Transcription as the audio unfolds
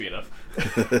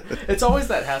It's always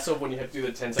that hassle when you have to do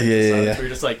the 10 seconds where you're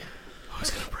just like, who's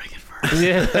going to break it first?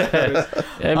 Yeah.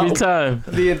 Every time.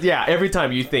 Every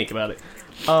time you think about it.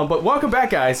 But welcome back,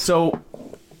 guys. So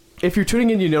if you're tuning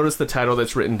in, you notice the title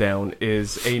that's written down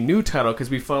is a new title because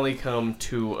we finally come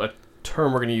to a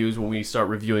term we're going to use when we start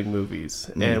reviewing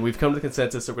movies. And we've come to the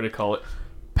consensus that we're going to call it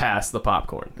Pass the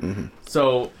Popcorn.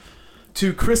 So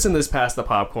to christen this Pass the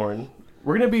Popcorn,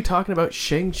 we're going to be talking about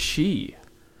Shang-Chi.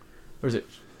 Or is it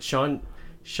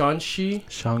Shang-Chi?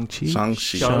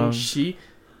 Shang-Chi.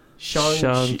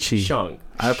 Shang.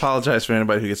 I apologize for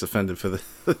anybody who gets offended for the.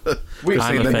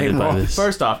 I'm offended by this.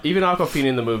 First off, even Aquafina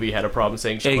in the movie had a problem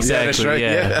saying Shang. Exactly. Right,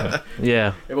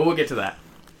 Yeah. But we'll get to that.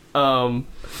 But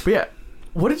yeah,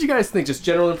 what did you guys think? Just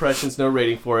general impressions, no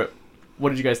rating for it. What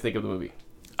did you guys think of the movie?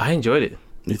 I enjoyed it.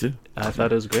 Me too. I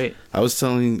thought it was great. I was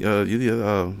telling you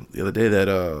the other day that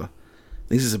I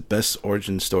think this is the best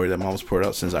origin story that Marvel's poured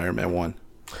out since Iron Man 1.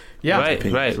 Yeah.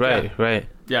 Right.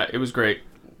 Yeah, it was great.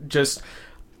 Just,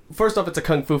 first off, it's a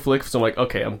kung fu flick, so I'm like,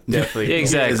 okay, I'm definitely...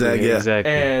 Exactly.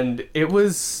 And it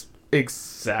was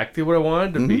exactly what I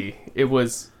wanted to be. It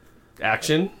was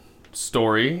action,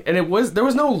 story, and there was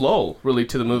no lull, really,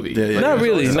 to the movie. Not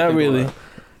really.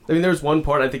 I mean, there was one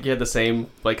part, I think you had the same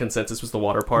consensus, was the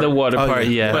water part. The water part,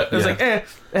 yeah. But it was it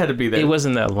had to be there. It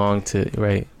wasn't that long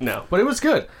right. No, but it was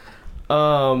good.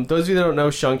 Those of you that don't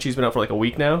know, Shang-Chi's been out for a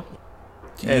week now.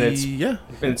 And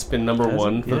it's been number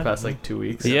one for the past 2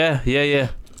 weeks. Yeah.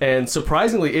 And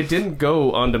surprisingly, it didn't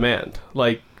go on demand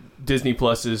like Disney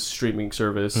Plus's streaming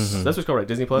service. That's what it's called, right?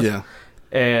 Disney Plus. Yeah.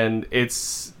 And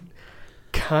it's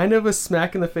kind of a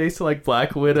smack in the face to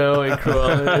Black Widow and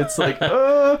Cruella. It's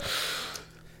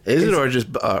is it or just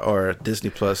or Disney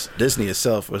Plus? Disney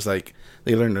itself was they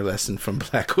learned their lesson from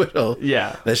Black Widow.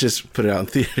 Yeah. Let's just put it out in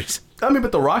theaters. I mean,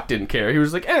 but The Rock didn't care. He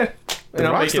was like, The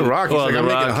Rock's The Rock. He's I'm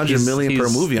making $100 million per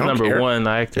movie. I don't number care. one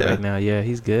actor right now. Yeah,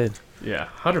 he's good. Yeah,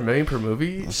 $100 million per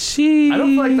movie. I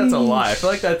don't feel like that's a lie. I feel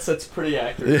like that's pretty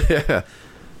accurate. Yeah.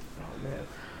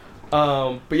 Oh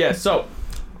man. But yeah, so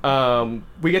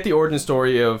we get the origin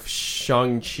story of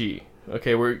Shang-Chi.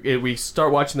 Okay, we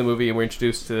start watching the movie and we're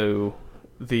introduced to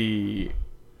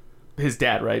his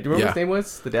dad, right? Do you remember what his name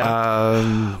was? The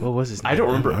dad? What was his name? I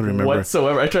don't remember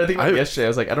whatsoever. I tried to think about it yesterday. I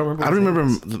was like, I don't remember. I don't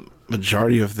remember the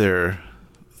majority of the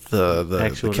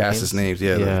cast's names.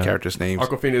 Yeah, the characters' names.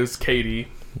 Awkwafina's Katie,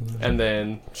 and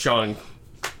then Sean.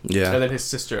 Yeah. And then his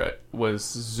sister was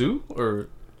Zhu or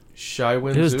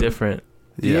Shaiwen. It was different.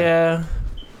 Yeah.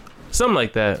 Something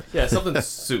like that. Yeah, something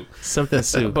Sue. Something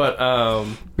Sue. But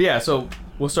yeah, so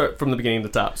we'll start from the beginning to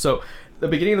the top. So the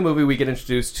beginning of the movie, we get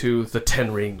introduced to the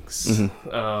 10 rings.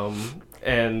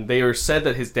 And they are said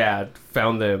that his dad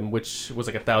found them, which was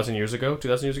 1,000 years ago,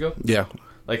 2,000 years ago. Yeah.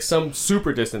 Some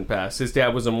super distant past. His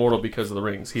dad was immortal because of the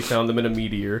rings. He found them in a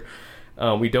meteor.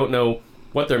 We don't know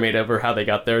what they're made of or how they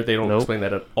got there. They don't explain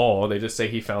that at all. They just say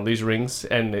he found these rings,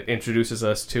 and it introduces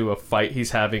us to a fight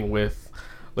he's having with,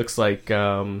 looks like,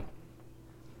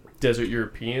 desert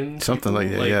European something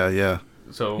people. like that. Yeah.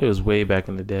 So it was way back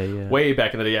in the day. Yeah. Way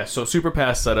back in the day. Yeah. So super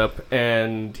pass setup,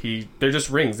 and they're just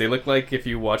rings. They look like if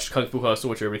you watched Kung Fu Hustle,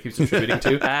 which everybody keeps attributing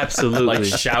to. Absolutely.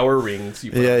 Shower rings.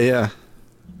 Yeah.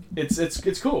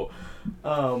 It's cool.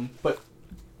 But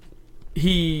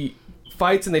he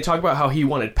fights, and they talk about how he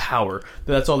wanted power.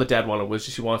 That's all the dad wanted, was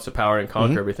just he wants to power and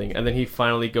conquer everything. And then he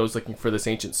finally goes looking for this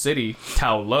ancient city,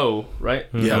 Tao Lo, right?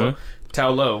 Yeah.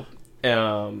 Tao Lo.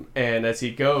 And as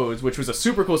he goes, which was a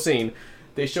super cool scene,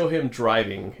 they show him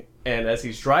driving, and as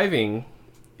he's driving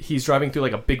through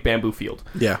a big bamboo field.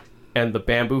 Yeah. And the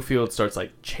bamboo field starts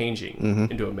changing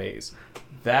into a maze.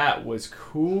 That was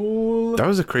cool. That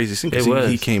was a crazy scene because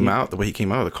he came out the way he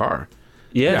came out of the car.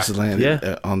 Yeah. Just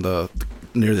landed on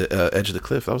near the edge of the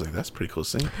cliff. I was like, that's a pretty cool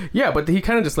scene. Yeah, but he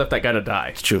kind of just left that guy to die.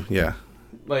 It's true. Yeah.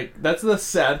 That's the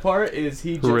sad part, is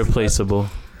he just replaceable.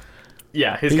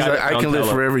 Yeah, he's guy. I can live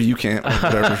forever. You can't.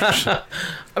 Whatever.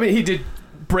 I mean, he did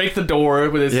break the door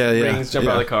with his rings, jump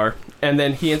out of the car, and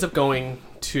then he ends up going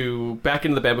back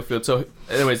into the bamboo field. So,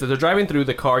 anyways, as they're driving through,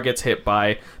 the car gets hit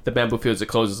by the bamboo fields. It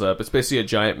closes up. It's basically a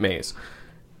giant maze,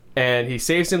 and he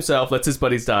saves himself, lets his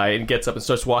buddies die, and gets up and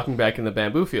starts walking back in the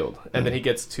bamboo field. And then he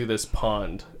gets to this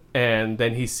pond, and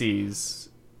then he sees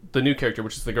the new character,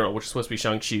 which is the girl, which is supposed to be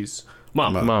Shang-Chi's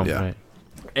mom. Yeah. Right.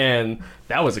 And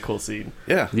that was a cool scene.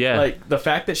 Yeah. The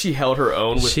fact that she held her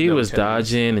own with she was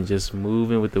dodging and just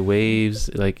moving with the waves.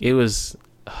 It was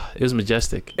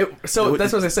majestic. That's what I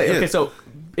was say. Yeah. Okay, so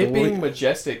it being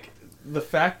majestic, the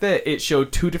fact that it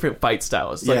showed two different fight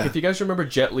styles. If you guys remember,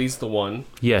 Jet Li's the one.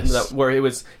 Yes. Where it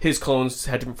was his clones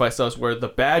had different fight styles, where the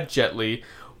bad Jet Li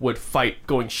would fight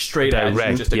going straight at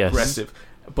you, just aggressive.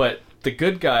 But the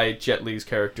good guy Jet Li's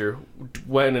character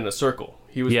went in a circle.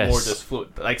 He was more just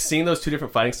fluid. Like seeing those two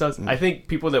different fighting styles. I think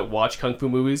people that watch kung fu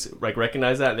movies like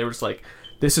recognize that, and they were just like,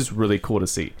 "This is really cool to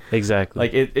see." Exactly.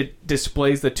 Like it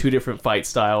displays the two different fight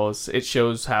styles. It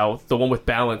shows how the one with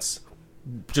balance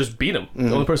just beat him.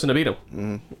 The only person to beat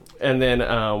him. And then,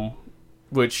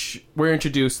 which we're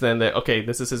introduced then that okay,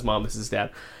 this is his mom, this is his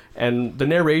dad, and the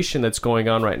narration that's going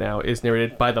on right now is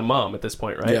narrated by the mom at this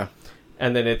point, right? Yeah.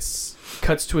 And then it's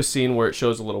cuts to a scene where it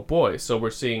shows a little boy. So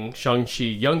we're seeing Shang-Chi,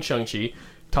 young Shang-Chi,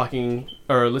 talking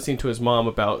or listening to his mom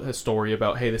about his story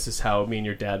about, hey, this is how me and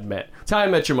your dad met. It's how I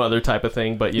met your mother type of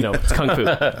thing, but, you know, it's kung fu.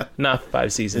 Not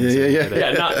 5 seasons.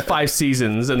 Yeah, not 5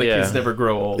 seasons, and the kids never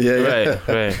grow old.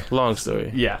 Right. Long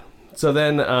story. Yeah. So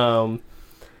then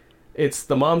it's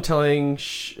the mom telling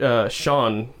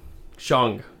Shang.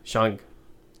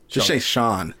 Just say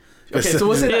Sean. Okay, so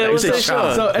what's it? What's it?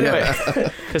 Sean. So anyway,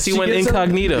 because he went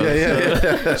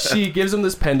incognito. She gives him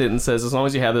this pendant and says, "As long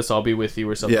as you have this, I'll be with you,"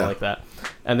 or something like that.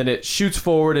 And then it shoots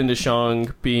forward into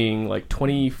Shang being like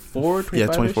 24, 25.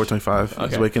 Yeah, 24, 25. Okay.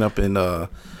 He's waking up in a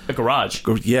garage.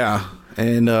 Yeah,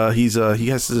 and he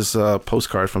has this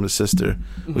postcard from his sister,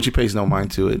 which he pays no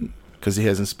mind to it. Because he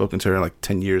hasn't spoken to her in like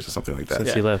 10 years or something like that.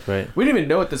 Since he left, right? We didn't even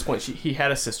know at this point he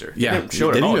had a sister. Yeah. He didn't show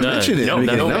her. Didn't even mention it. No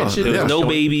mention. There was no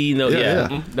baby,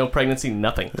 no pregnancy,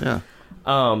 nothing. Yeah.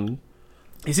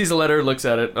 He sees a letter, looks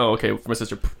at it. Oh, okay, my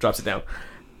sister drops it down.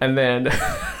 And then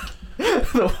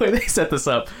the way they set this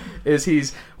up is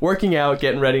he's working out,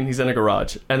 getting ready, and he's in a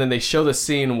garage. And then they show the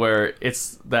scene where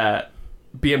it's that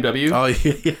BMW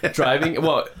driving.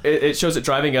 Well, it shows it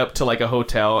driving up to like a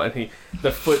hotel, and the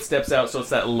foot steps out, so it's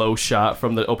that low shot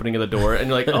from the opening of the door, and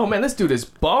you're like, oh man, this dude is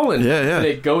balling. Yeah. And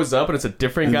it goes up, and it's a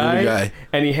different guy,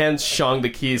 and he hands Shang the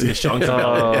keys because Shang's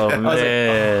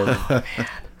man.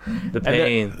 The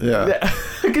pain.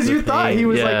 Because you thought he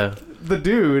was like the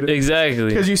dude. Exactly.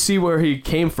 Because you see where he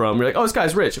came from. You're like, oh, this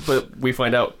guy's rich, but we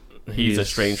find out he's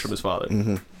estranged from his father.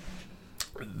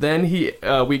 Then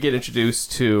we get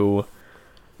introduced to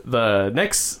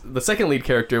the second lead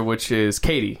character, which is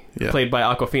Katie, played by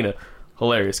Awkwafina.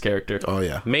 Hilarious character. Oh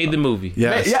yeah, made the movie.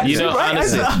 Yes. You know,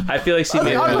 honestly, I feel like she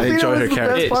made. I enjoy her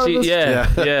character.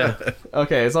 Yeah.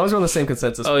 Okay, as long as we're on the same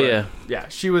consensus. Oh yeah,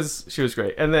 she was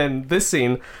great. And then this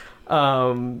scene,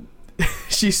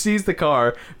 she sees the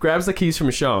car, grabs the keys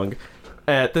from Shang.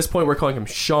 At this point, we're calling him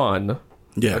Sean.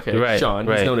 Yeah, okay, right. Sean.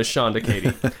 He's known as Sean to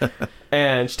Katie.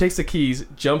 And she takes the keys,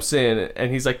 jumps in,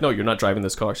 and he's like, no, you're not driving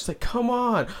this car. She's like, come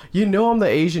on. You know I'm the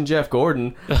Asian Jeff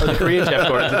Gordon, or the Korean Jeff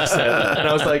Gordon, as I said. And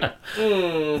I was like,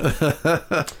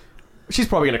 she's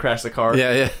probably going to crash the car.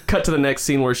 Yeah. Cut to the next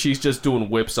scene where she's just doing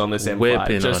whips on this M5.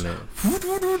 Whipping just, on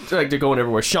it. Like, they're going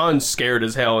everywhere. Sean's scared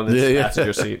as hell in this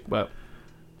passenger seat. But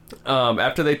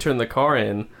after they turn the car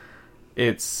in,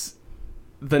 it's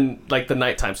the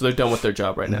nighttime, so they're done with their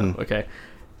job right now, okay?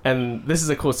 And this is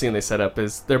a cool scene they set up,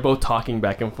 is they're both talking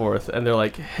back and forth, and they're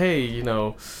like, hey, you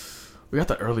know, we got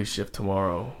the early shift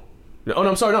tomorrow. Oh, no,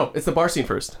 I'm sorry, no, it's the bar scene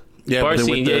first. Yeah, bar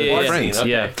scene, friends.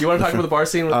 Okay. Yeah. You want to talk about the bar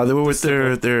scene? They were with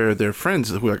their friends,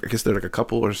 who I guess they're like a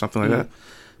couple or something like that,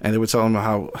 and they were telling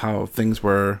them how things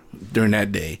were during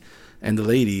that day, and the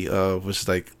lady was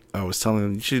like, I was telling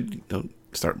them, you should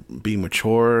start being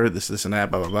mature, this and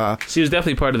that, blah blah blah. She was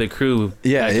definitely part of the crew.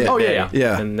 Yeah.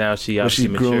 And now she obviously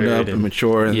she's grown up and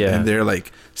mature, and they're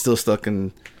like still stuck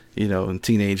in in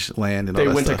teenage land and all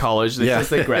that stuff. They went to college.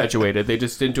 They graduated. They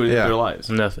just didn't do anything with their lives.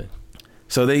 Nothing.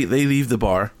 So they leave the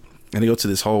bar and they go to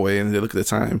this hallway and they look at the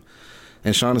time,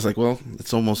 and Sean is like, well,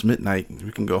 it's almost midnight,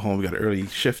 we can go home, we got an early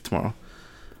shift tomorrow.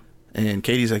 And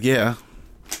Katie's like, yeah,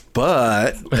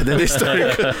 but and then they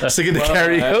started singing the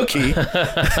karaoke.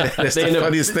 That's the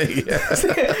funniest thing.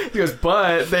 He goes,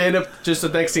 but they end up just the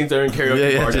next scene they're in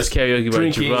karaoke bar, just karaoke bar,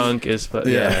 drinking. Drunk as fuck.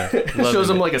 It shows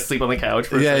them like asleep on the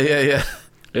couch. Yeah.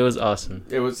 It was awesome.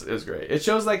 It was great. It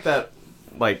shows like that,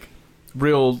 like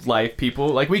real life people.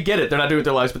 Like we get it, they're not doing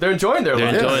their lives, but they're enjoying their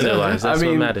lives. They're enjoying their lives. That's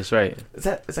what matters, right? Is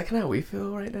that kind of how we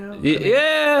feel right now?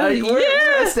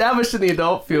 We're established in the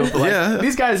adult field. But like,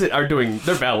 these guys are doing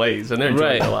their ballets and they're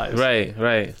enjoying their lives.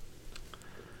 Right.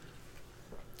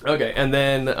 Okay, and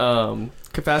then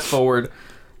fast forward.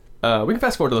 We can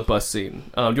fast forward to the bus scene.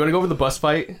 Do you want to go over the bus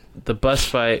fight? The bus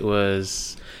fight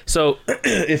was so.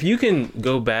 If you can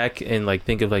go back and like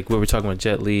think of like where we're talking about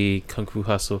Jet Li, Kung Fu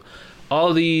Hustle,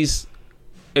 all these.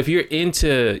 If you're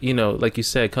into, like you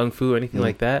said, Kung Fu or anything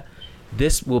like that,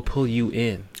 this will pull you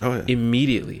in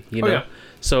immediately,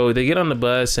 So they get on the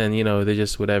bus and, they're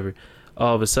just whatever.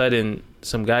 All of a sudden,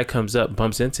 some guy comes up,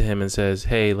 bumps into him and says,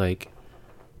 hey,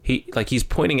 he's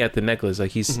pointing at the necklace.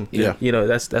 Like he's,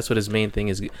 that's what his main thing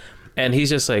is. And he's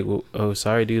just like, well, oh,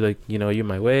 sorry, dude. Like, you know, you're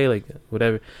my way, like,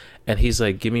 whatever. And he's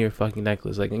like, give me your fucking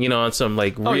necklace. Like, you know, on some,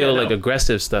 like, real, like,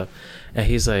 aggressive stuff. And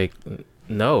he's like,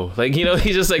 no. Like, you know,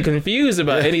 he's just, like, confused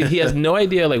about it. He has no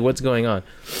idea, like, what's going on.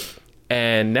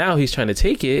 And now he's trying to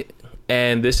take it.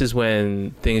 And this is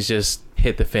when things just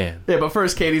hit the fan. Yeah, but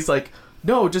first, Katie's like,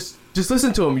 no, just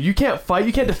listen to him. You can't fight.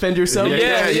 You can't defend yourself.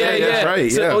 Yeah. That's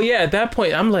right. So, at that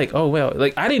point, I'm like, oh, well,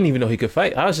 like, I didn't even know he could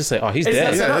fight. I was just like, oh, he's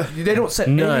dead. They don't set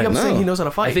anything up saying he knows how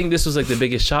to fight. I think this was, like, the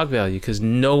biggest shock value because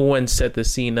no one set the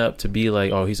scene up to be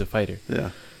like, oh, he's a fighter.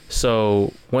 Yeah.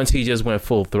 So once he just went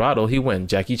full throttle, he went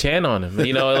Jackie Chan on him.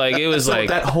 You know, like, it was so like...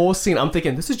 that whole scene, I'm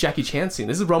thinking, this is Jackie Chan's scene.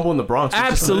 This is Rumble in the Bronx.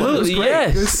 Absolutely,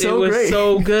 yes. It was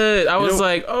so good. I was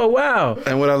like, oh, wow.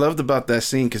 And what I loved about that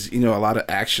scene, because, you know, a lot of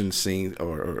action scenes,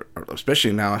 or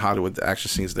especially now in Hollywood, the action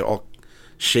scenes, they're all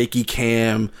shaky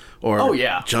cam or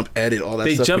jump edit, all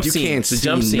that stuff. Jump you can't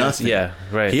see nothing. Yeah,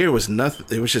 right. Here was nothing.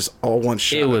 It was just all one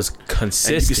shot. It was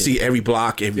consistent. And you could see every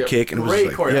block, every kick, and it was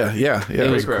like,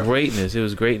 It was greatness. It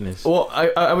was greatness. Well,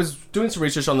 I was doing some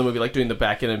research on the movie, like doing the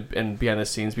back end and behind the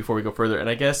scenes before we go further, and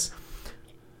I guess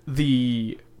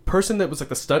the person that was like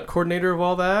the stunt coordinator of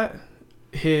all that,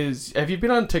 have you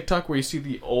been on TikTok where you see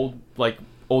the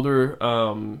older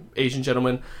Asian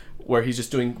gentleman where he's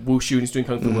just doing wushu and he's doing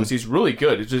kung fu moves? He's really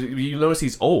good. It's just, you notice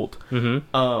he's old.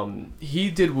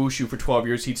 He did wushu for 12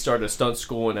 years. He'd started a stunt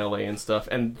school in LA and stuff,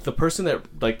 and the person that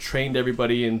like trained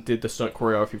everybody and did the stunt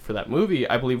choreography for that movie,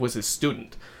 I believe, was his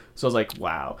student. So I was like,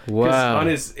 wow. On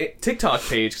his TikTok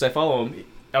page, because I follow him,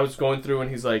 I was going through and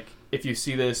he's like, if you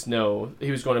see this, no.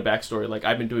 He was going to backstory, like,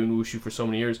 I've been doing wushu for so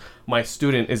many years. My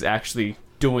student is actually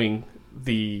doing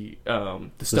the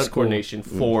stunt coordination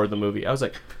for the movie. I was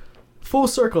like, full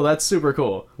circle. That's super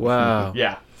cool. Wow.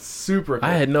 Yeah, super cool.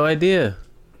 I had no idea.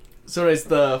 So anyways,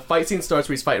 the fight scene starts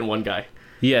where he's fighting one guy.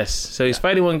 Yes. So he's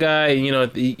fighting one guy. You know,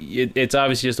 it's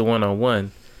obviously just a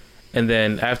one-on-one. And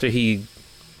then after he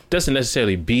doesn't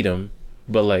necessarily beat him,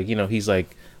 but, like, you know, he's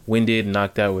like winded,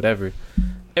 knocked out, whatever.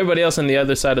 Everybody else on the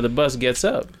other side of the bus gets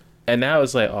up. And now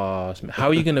it's like, oh, how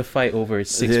are you going to fight over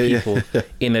 6 people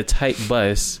in a tight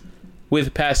bus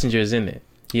with passengers in it?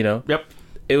 You know? Yep.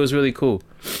 It was really cool.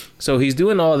 So he's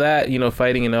doing all that, you know,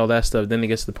 fighting and all that stuff. Then it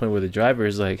gets to the point where the driver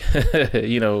is like,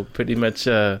 you know, pretty much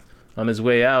on his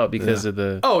way out because of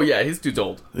the... Oh, yeah, his dude's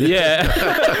old. Yeah.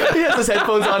 He has his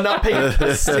headphones on, not paying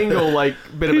a single, like,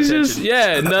 bit of attention.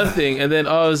 Nothing. And then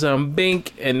all of a sudden,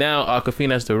 bink, and now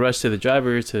Awkwafina has to rush to the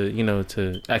driver to, you know,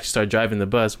 to actually start driving the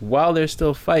bus while they're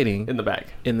still fighting. In the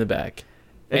back.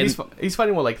 And he's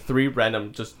fighting with, like, 3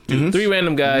 random just dudes. 3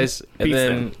 random guys. And Beats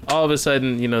then them. all of a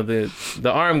sudden, you know,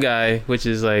 the arm guy, which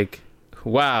is like...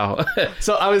 Wow.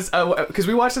 So I was, because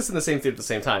we watched this in the same theater at the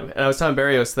same time, and I was telling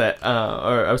Berrios that,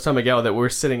 or I was telling Miguel that we're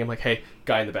sitting, I'm like, hey,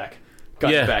 guy in the back. Look,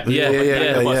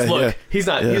 he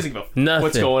doesn't give a nothing.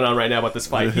 What's going on right now about this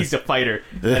fight. He's a fighter.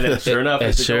 And then sure enough,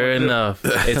 it's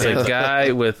a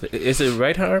guy with, is it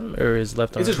right arm or his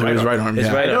left arm? It's his right arm.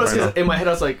 His right arm. In my head,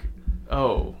 I was like,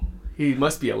 oh, he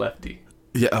must be a lefty.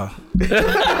 Yeah. It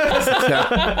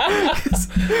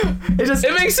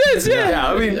makes sense. Yeah.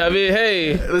 I mean,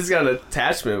 hey, this got an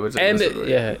attachment, which and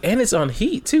it's on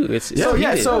heat too. He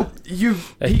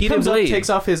comes up, takes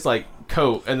off his like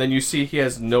coat, and then you see he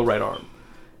has no right arm,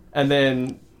 and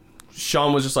then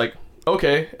Sean was just like,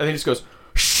 okay, and then he just goes,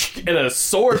 and then a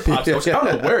sword pops out. I don't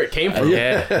know where it came from.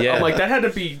 Yeah. I'm like, that had to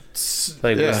be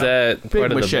like, was that big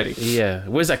part of machete?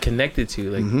 Where's that connected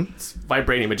to? Like, it's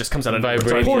vibranium. It just comes out of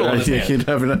vibranium. Portal on his hand. You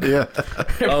never know. Yeah.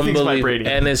 Everything's vibranium,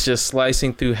 and it's just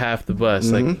slicing through half the bus,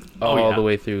 like all the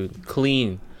way through,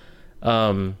 clean.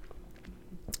 It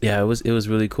was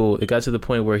really cool. It got to the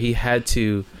point where he had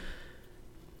to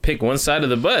pick one side of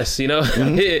the bus. You know,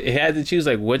 he had to choose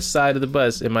like which side of the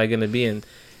bus am I going to be in,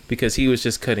 because he was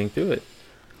just cutting through it.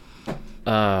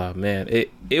 Man,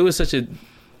 it was such an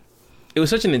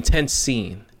intense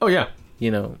scene. Oh yeah,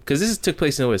 you know, because this took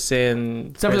place in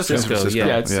San Francisco.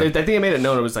 Yeah, I think I made it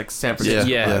known it was like San Francisco.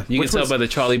 Yeah. You can tell by the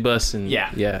trolley bus and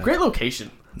great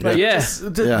location. Like,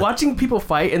 watching people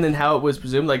fight and then how it was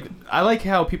presumed. Like, I like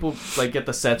how people like get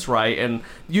the sets right, and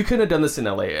you couldn't have done this in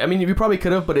LA. I mean, you probably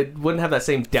could have, but it wouldn't have that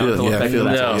same downhill effect.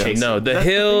 No, the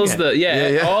hills,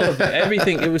 all of it,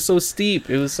 everything. It was so steep.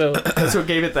 It was so. That's what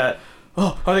gave it that.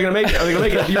 Oh, are they gonna make it? Are they gonna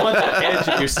make it? You want that edge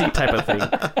of your seat type of thing.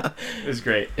 It was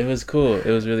great. It was cool.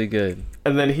 It was really good.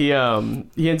 And then he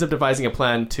ends up devising a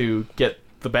plan to get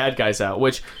the bad guys out.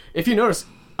 Which, if you notice,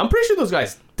 I'm pretty sure those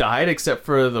guys died except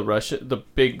for the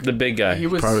big guy. He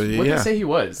was. Probably, what did they say he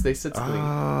was? They said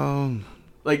something.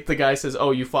 Like the guy says,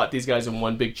 "Oh, you fought these guys in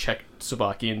one big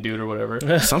Czechoslovakian dude or whatever."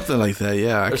 Something like that.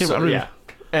 Yeah, I can't remember. Yeah,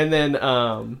 and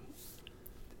then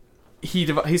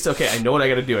he's okay. I know what I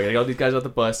got to do. I got to get all these guys off the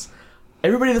bus.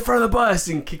 Everybody in the front of the bus,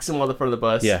 and kicks them on the front of the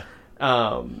bus. Yeah.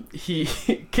 He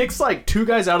kicks like 2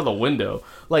 guys out of the window.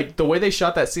 Like the way they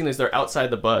shot that scene is they're outside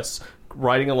the bus,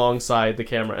 riding alongside the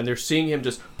camera, and they're seeing him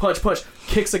just punch,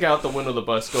 kicks a guy out the window of the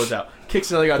bus, goes out, kicks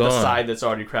another guy out the side that's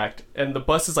already cracked, and the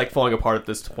bus is like falling apart at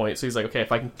this point. So he's like, okay,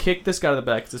 if I can kick this guy out of the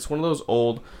back, because it's one of those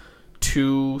old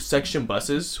 2-section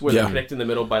buses where they connect in the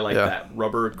middle by like that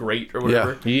rubber grate or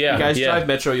whatever. Yeah. You guys drive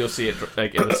Metro, you'll see it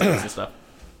like in the scenes and stuff.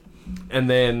 And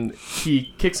then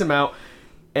he kicks him out.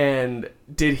 And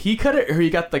did he cut it, or he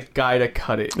got the guy to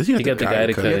cut it? He got the guy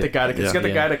to cut it. He got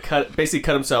the guy to cut, basically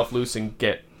cut himself loose and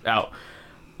get out.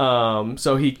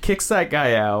 So he kicks that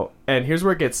guy out, and here's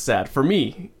where it gets sad for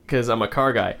me, because I'm a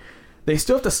car guy. They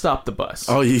still have to stop the bus.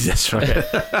 Oh, yeah, that's right.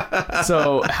 Okay.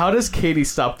 So how does Katie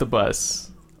stop the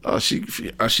bus? Oh, she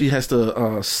has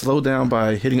to slow down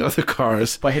by hitting other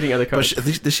cars. By hitting other cars. But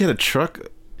did she have a truck?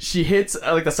 She hits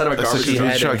like the side of a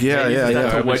garbage truck.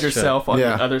 Yeah. To wedge herself on the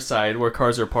other side where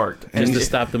cars are parked. Just to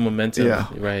stop the momentum. Yeah.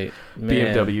 Right.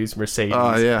 Man. BMWs, Mercedes.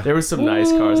 Oh, yeah. There was some nice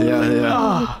cars.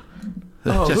 Yeah.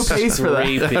 Oh, who pays for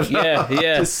that?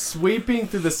 Yeah. Just sweeping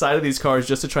through the side of these cars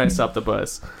just to try and stop the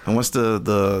bus. And once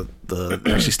the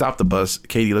actually stopped the bus,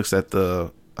 Katie looks at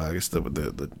the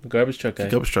garbage truck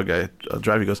guy.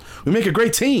 Driver goes, "We make a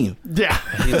great team." Yeah.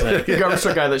 He's like, the garbage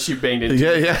truck guy that she banged into.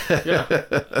 Yeah.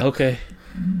 Okay.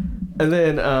 And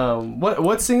then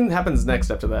what scene happens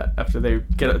next after that? After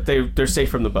they're safe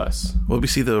from the bus. Well, we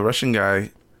see the Russian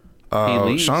guy. He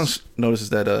leaves. Sean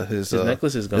notices that his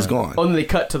necklace is gone. Oh, and they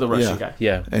cut to the Russian guy.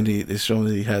 Yeah. And it's showing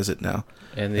that he has it now.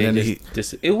 And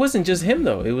it wasn't just him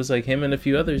though. It was like him and a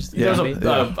few others. There's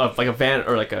like a van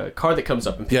or like a car that comes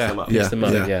up and picks them up.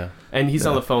 Yeah. And he's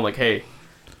on the phone like, "Hey,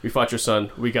 we fought your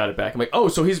son. We got it back." I'm like, "Oh,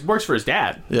 so he works for his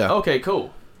dad." Yeah. Okay,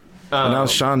 cool. And now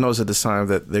Sean knows at this time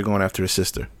that they're going after his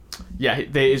sister. Yeah,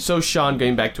 it shows Sean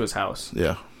getting back to his house.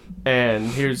 Yeah. And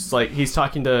here's like he's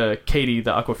talking to Katie,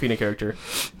 the Aquafina character.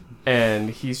 And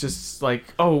he's just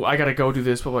like, "Oh, I gotta go do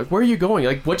this." But like, where are you going?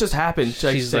 Like, what just happened?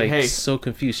 She's like, "Hey," so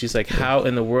confused. She's like, "How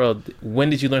in the world?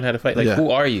 When did you learn how to fight? Like, who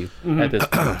are you at this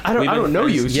point?" I don't know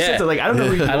you. She said, like, I don't know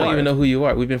who you are. I don't even know who you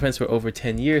are. We've been friends for over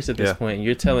 10 years at this point. And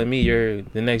you're telling me you're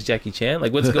the next Jackie Chan?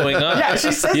 Like, what's going on? Yeah,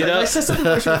 she said that. She said something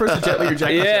when she refers to Jet Li or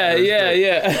Jackie Chan.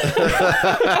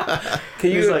 Yeah. Can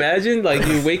you imagine, like,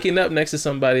 you're waking up next to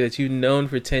somebody that you've known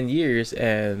for 10 years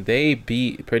and they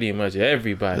beat pretty much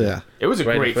everybody. Yeah. It was a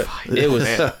great fight. It was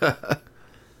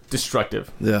destructive.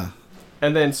 Yeah.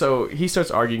 And then so he starts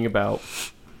arguing about,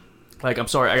 like, "I'm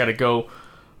sorry, I gotta go.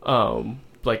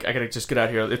 Like, I gotta just get out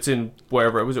of here. It's in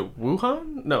wherever. Was it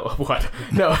Wuhan? No, what?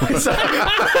 No, sorry.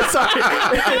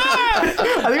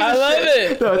 I love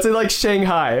it. No, it's in like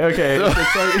Shanghai. Okay.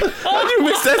 It's like, how did you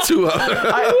mix that two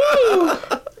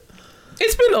up?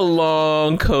 It's been a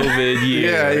long COVID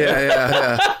year.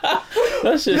 Yeah.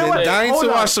 That's just dying to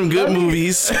watch some good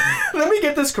movies. Let me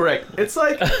get this correct. It's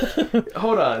like,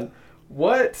 hold on.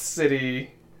 What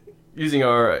city, using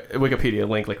our Wikipedia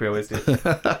link like we always do,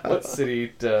 what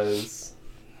city does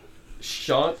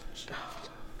Sean...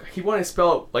 He wanted to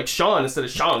spell it like Sean instead of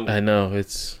Shang. I know,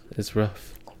 it's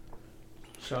rough.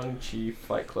 Shang-Chi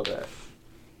Fight Club at.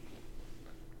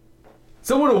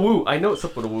 Someone to woo. I know it's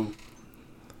someone to woo.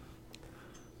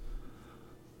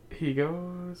 He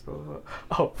goes...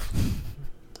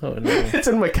 Oh no. It's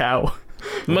in Macau.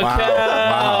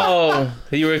 Wow.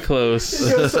 You were close.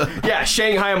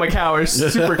 Shanghai and Macau are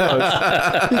super close.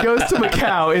 He goes to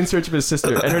Macau in search of his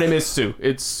sister, and her name is Sue.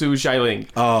 It's Sue Xialing.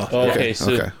 Oh, okay.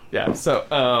 Sue. Okay. Yeah,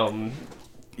 so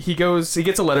he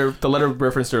gets a letter. The letter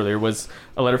referenced earlier was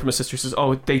a letter from his sister. He says,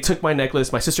 "Oh, they took my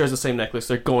necklace. My sister has the same necklace.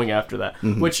 They're going after that."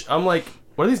 Mm-hmm. Which I'm like,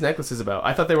 what are these necklaces about?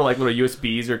 I thought they were like little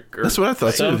USBs or that's what I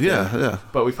thought too. Yeah.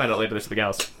 But we find out later they're something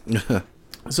else.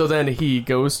 So then he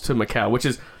goes to Macau, which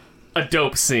is a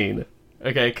dope scene.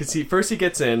 Okay, because he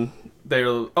gets in.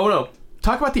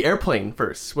 Talk about the airplane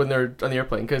first when they're on the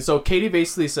airplane. Because so Katie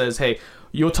basically says, "Hey,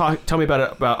 you'll tell me about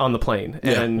it on the plane,"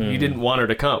 and he didn't want her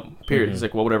to come. Period. He's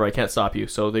like, "Well, whatever. I can't stop you."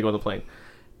 So they go on the plane,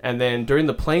 and then during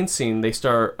the plane scene, they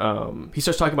start. He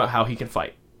starts talking about how he can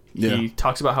fight. Yeah. He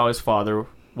talks about how his father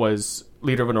was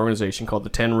leader of an organization called the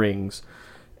 10 Rings,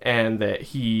 and that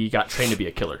he got trained to be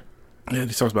a killer. Yeah,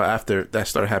 he talks about after that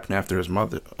started happening after his mom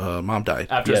died.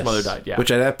 After his mother died, yeah.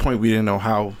 Which at that point we didn't know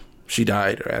how she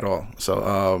died or at all.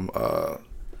 So,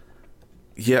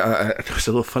 there's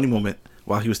a little funny moment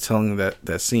while he was telling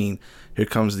that scene. Here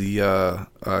comes the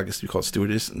I guess we call it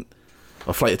stewardess,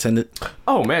 a flight attendant.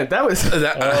 Oh man, that was.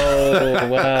 Oh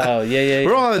wow, yeah.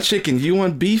 We're all out of chicken. You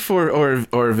want beef or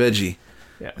veggie?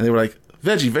 Yeah. And they were like,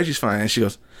 veggie's fine. And she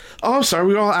goes, "Oh, I'm sorry,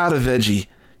 we're all out of veggie.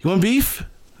 You want beef?"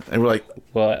 And we're like,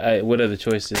 well, what other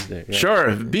choices there? Yeah.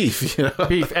 Sure, beef. You know?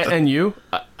 Beef. And you?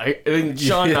 And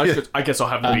Sean, I guess I'll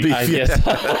have the beef. I guess.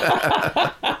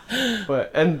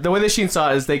 But and the way that Sheen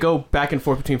saw it is they go back and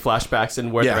forth between flashbacks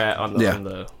and where they're at on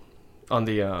the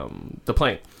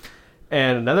plane.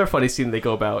 And another funny scene they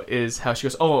go about is how she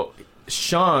goes, "Oh,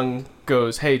 Shang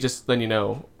goes, hey, just letting you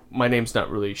know, my name's not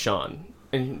really Sean."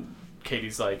 And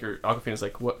Katie's like, or Awkwafina's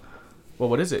like, "What? Well,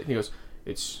 what is it?" And he goes,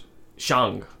 "It's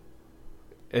Shang."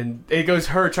 And it goes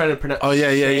her trying to pronounce. Oh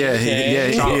yeah.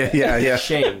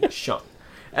 Shang.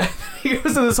 And he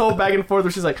goes to this whole back and forth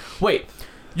where she's like, "Wait,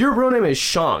 your real name is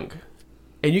Shang,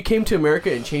 and you came to America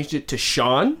and changed it to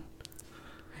Sean?"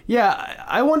 Yeah,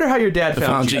 I wonder how your dad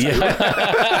found you.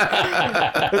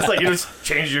 Yeah. It's like you just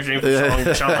changed your name from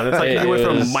Sean. It's like you went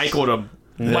from Michael to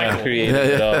Michael. Created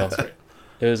it all.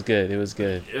 It was good. It was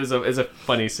a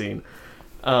funny scene.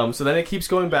 So then it keeps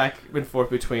going back and forth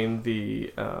between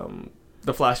the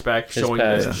flashback showing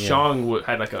that Shang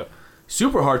had like a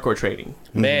super hardcore training.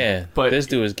 Man, but this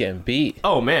dude was getting beat.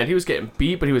 Oh man, he was getting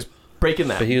beat, but he was breaking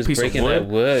that. That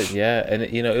wood. Yeah, and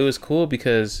it was cool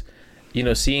because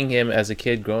seeing him as a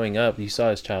kid growing up, you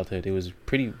saw his childhood. It was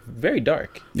very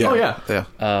dark. Yeah. Oh yeah.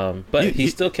 But he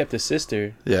still kept his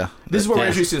sister. Yeah. This is where we're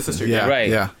introduced to the sister. Yeah. Right.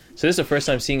 Yeah. So this is the first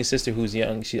time seeing a sister who's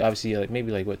young. She obviously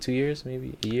maybe 2 years,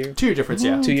 maybe a year. 2 year difference.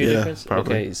 Yeah. 2 year difference.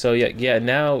 Probably. Okay. So yeah.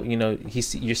 Now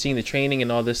you're seeing the training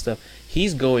and all this stuff.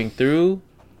 He's going through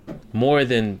more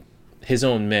than his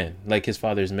own men, like his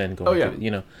father's men going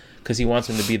through. Because he wants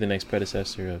him to be the next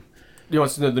predecessor of. He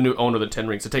wants the new owner of the 10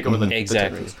 rings to take over the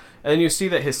 10 rings. And then you see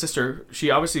that his sister,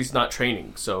 she obviously is not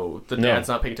training, so the dad's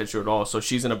not paying attention at all. So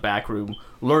she's in a back room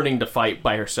learning to fight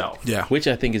by herself. Yeah, which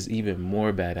I think is even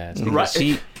more badass. Because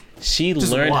right. she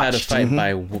learned how to fight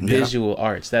by visual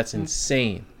arts. That's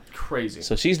insane. Crazy.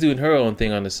 So she's doing her own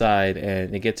thing on the side,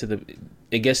 and it gets to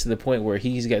the point where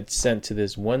he's got sent to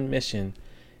this one mission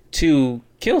to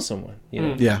kill someone.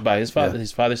 By his father. Yeah.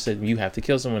 His father said you have to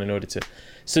kill someone in order to.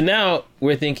 So now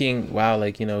we're thinking, wow,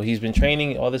 he's been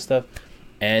training all this stuff,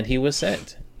 and he was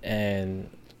sent.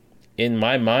 And in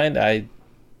my mind, I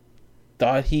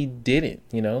thought he didn't.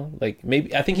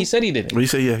 Maybe I think he said he didn't. Well, he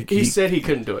said he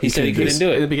couldn't do it. He said he couldn't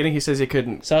do it in the beginning. He says he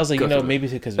couldn't. So I was like, maybe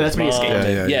because of his mom.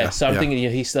 Yeah. So I'm thinking,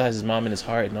 he still has his mom in his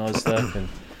heart and all this stuff. And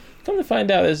come to find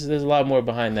out, there's a lot more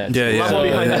behind that.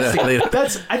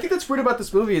 I think that's weird about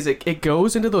this movie is it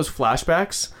goes into those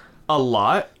flashbacks a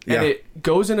lot, and it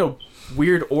goes in a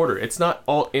weird order. It's not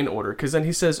all in order, because then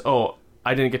he says, "Oh,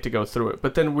 I didn't get to go through it."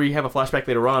 But then we have a flashback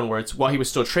later on where it's while he was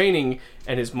still training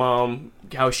and his mom,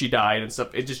 how she died and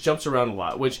stuff. It just jumps around a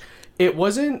lot, which it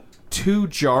wasn't too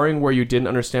jarring where you didn't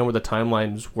understand where the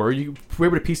timelines were. You were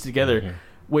able to piece it together,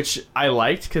 which I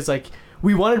liked, because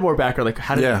we wanted more background,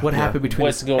 what happened between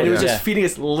what's going on. And it was just feeding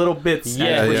us little bits.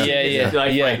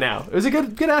 Right now. It was a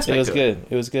good aspect.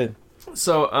 It was good.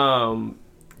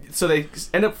 So they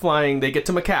end up flying. They get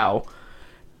to Macau,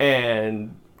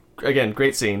 and again,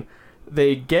 great scene.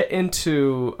 They get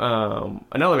into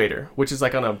an elevator, which is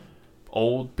on a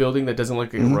old building that doesn't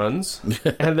look like it runs,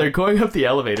 and they're going up the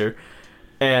elevator.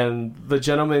 And the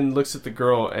gentleman looks at the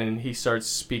girl, and he starts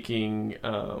speaking.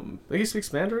 I think he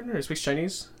speaks Mandarin or he speaks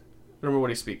Chinese. I don't remember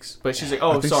what he speaks, but she's like,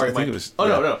 "Oh, sorry,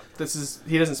 no.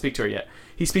 He doesn't speak to her yet.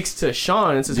 He speaks to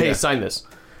Sean and says, "Hey, sign this."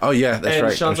 Oh yeah, that's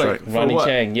right. Sean's that's like, Ronnie what?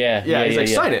 Chang, yeah. He's like,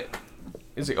 sign it.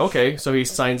 He's like, okay. So he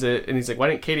signs it, and he's like, why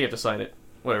didn't Katie have to sign it?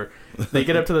 Whatever. They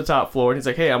get up to the top floor, and he's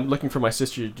like, hey, I'm looking for my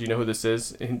sister. Do you know who this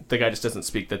is? And the guy just doesn't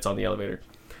speak. That's on the elevator.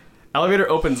 Elevator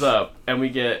opens up, and we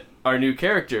get our new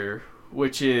character,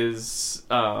 which is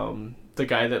the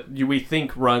guy that we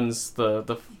think runs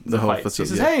the fight. He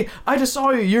says, hey, I just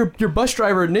saw you. You're bus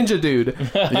driver ninja dude.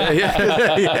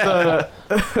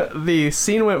 The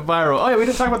scene went viral. Oh yeah, we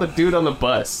didn't talk about the dude on the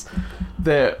bus.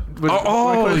 That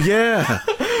was,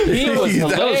 he was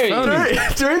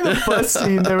hilarious. During the bus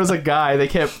scene, there was a guy they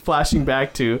kept flashing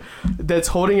back to that's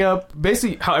holding up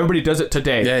basically how everybody does it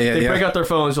today. They break out their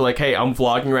phones. They're like, hey, I'm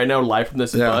vlogging right now live from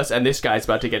this bus, and this guy's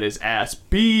about to get his ass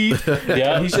beat.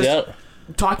 He's just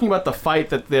talking about the fight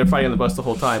that they're fighting on the bus the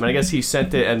whole time. And I guess he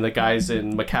sent it, and the guys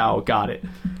in Macau got it.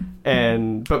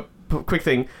 But quick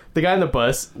thing, the guy on the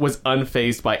bus was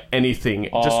unfazed by anything.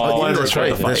 That's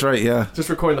right, yeah. Just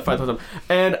recording the fight the whole time.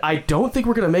 And I don't think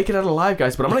we're going to make it out alive,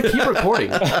 guys, but I'm going to keep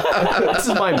recording. This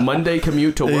is my Monday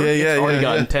commute to work. It's already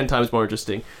gotten 10 times more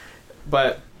interesting.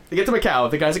 But they get to Macau.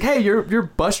 The guy's like, hey, you're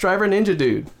bus driver ninja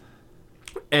dude.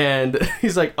 And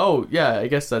he's like, oh, yeah, I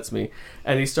guess that's me.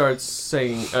 And he starts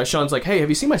saying, Sean's like, hey, have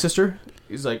you seen my sister?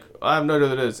 He's like, I have no idea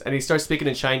who that is. And he starts speaking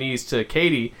in Chinese to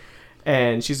Katie.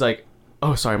 And she's like,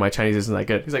 oh, sorry, my Chinese isn't that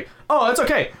good. He's like, oh, it's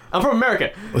okay. I'm from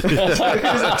America.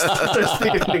 Starts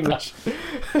speaking in English.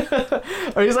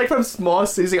 Or he's like from small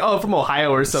city. He's like, oh, from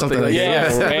Ohio or something. Like,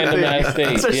 random ass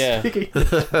state. Yeah.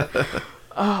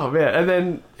 Oh, man. And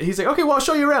then he's like, okay, well, I'll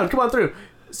show you around. Come on through.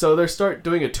 So they start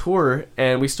doing a tour,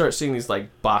 and we start seeing these, like,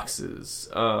 boxes.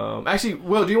 Actually,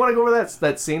 Will, do you want to go over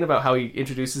that scene about how he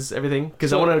introduces everything?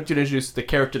 Because I want you to introduce the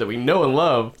character that we know and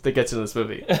love that gets in this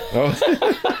movie. Oh.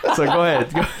 So go ahead.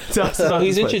 Tell us about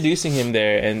he's introducing him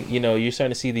there, and, you know, you're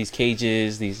starting to see these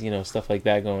cages, these, you know, stuff like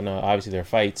that going on. Obviously, there are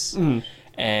fights. Mm-hmm.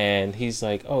 And he's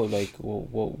like, oh, like,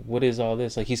 well, what is all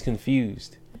this? Like, he's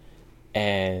confused.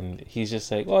 And he's just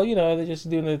like, well, you know, they're just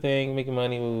doing their thing, making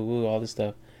money, woo, all this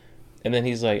stuff. And then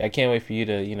he's like, I can't wait for you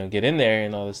to, you know, get in there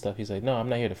and all this stuff. He's like, no, I'm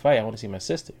not here to fight. I want to see my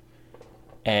sister.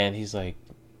 And he's like,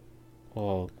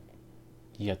 well,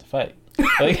 you have to fight.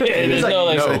 Like, he's like,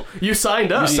 no, you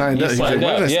signed up. You signed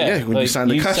up. Yeah. When you signed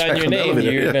the contract, you sign your name,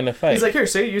 you're going to fight. He's like, here,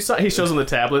 see, you signed. He shows him the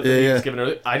tablet that he was giving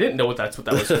her. I didn't know that's what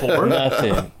that was for.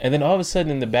 Nothing. And then all of a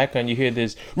sudden in the background, you hear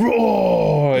this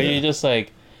roar. And you're just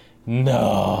like,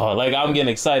 no, like I'm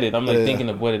getting excited. I'm like thinking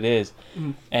of what it is,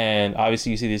 and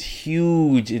obviously you see this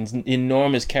huge,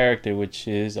 enormous character, which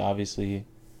is obviously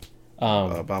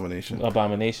Abomination.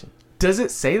 Does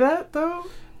it say that though?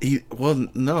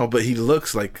 No, but he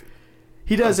looks like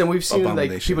he does, and we've seen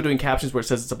like people doing captions where it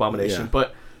says it's Abomination.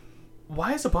 But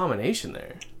why is Abomination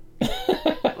there?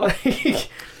 Like,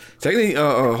 technically,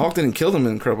 Hulk didn't kill him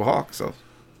in Incredible Hulk, so.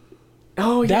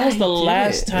 Oh, that was the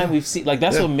last time we've seen. Like,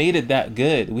 that's what made it that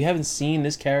good. We haven't seen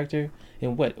this character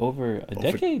in over a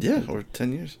decade. Yeah, over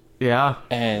 10 years. Yeah,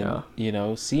 and you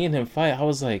know, seeing him fight, I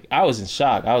was in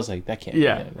shock. I was like, that can't be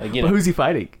him. Like, you know, but who's he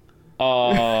fighting?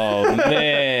 Oh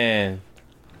man,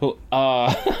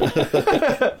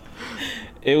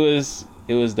 it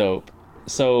was dope.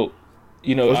 So,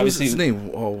 you know, obviously his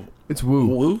name. Oh, it's Wu.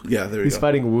 Wu. Yeah, there you go. He's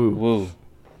fighting Wu.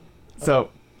 So,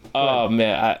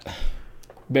 man,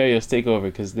 Berrios, take over,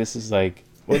 because this is like...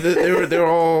 Well, they're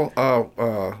all,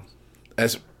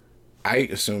 as I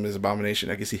assume, is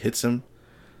Abomination. I guess he hits him,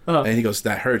 and he goes,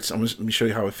 that hurts. Let me show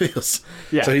you how it feels.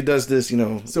 Yeah. So he does this, you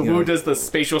know... So Wu does the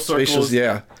spatial circles.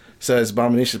 Yeah. So as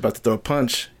Abomination is about to throw a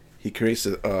punch, he creates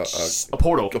a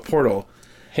portal. A portal.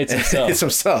 Hits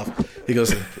himself. He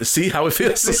goes, see how it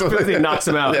feels? He knocks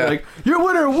him out. Yeah. Like, you're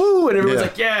winner, Wu! And everyone's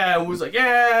like, yeah! And Wu's like,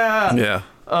 yeah! Yeah.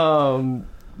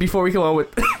 Before we go on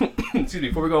with...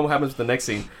 before we go on what happens with the next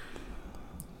scene.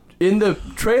 In the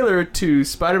trailer to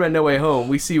Spider-Man No Way Home,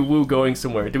 we see Wu going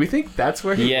somewhere. Do we think that's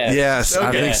where he... Yes, okay.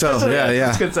 I think so. Yeah.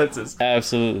 It's consensus.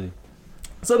 Absolutely.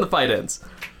 So then the fight ends.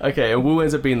 Okay, and Wu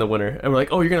ends up being the winner. And we're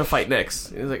like, oh, you're going to fight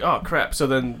next. And he's like, oh, crap. So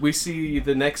then we see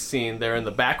the next scene. They're in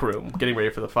the back room getting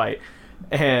ready for the fight.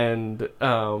 And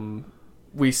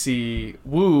we see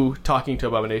Wu talking to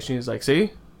Abomination. He's like,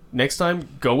 see? Next time,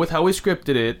 go with how we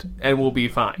scripted it, and we'll be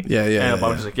fine. Yeah. And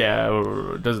Abomination's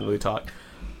like, doesn't really talk.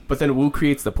 But then Wu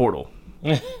creates the portal.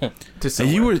 To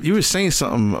somewhere. And you were saying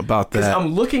something about that.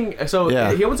 I'm looking. So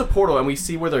he opens a portal, and we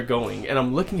see where they're going. And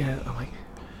I'm looking at it. I'm like,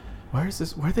 where is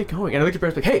this? Where are they going? And I look at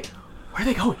Barrett's like, hey, where are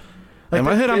they going? Like, in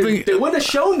my head, I'm thinking they wouldn't have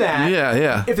shown that.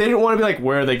 Yeah. If they didn't want to be like,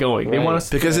 where are they going? Right. They want us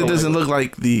to because it doesn't look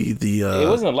like the. It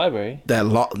wasn't a library. That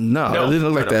loft. No, it didn't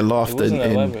look like that loft. It wasn't a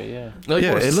library. Yeah. Like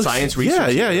it looks science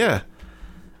research. Yeah.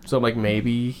 So I'm like,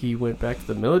 maybe he went back to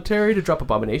the military to drop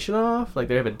Abomination off. Like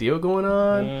they have a deal going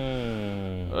on.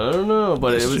 I don't know,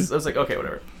 but I was like, okay,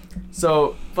 whatever.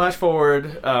 So flash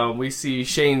forward, we see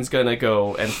Shane's gonna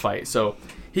go and fight. So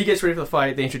he gets ready for the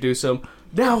fight. They introduce him.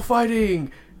 Now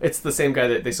fighting. It's the same guy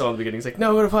that they saw in the beginning. He's like,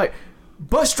 now we're gonna fight.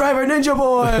 Bus driver ninja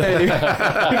boy.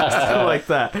 Still like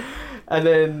that. And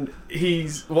then he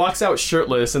walks out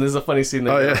shirtless, and this is a funny scene.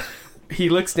 He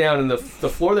looks down, and the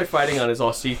floor they're fighting on is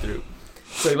all see-through.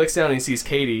 So he looks down and he sees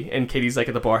Katie, and Katie's like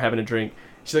at the bar having a drink.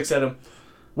 She looks at him.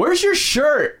 Where's your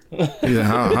shirt? He's like,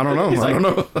 I don't know.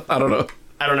 I don't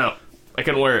know. I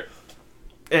couldn't wear it.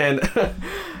 And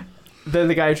then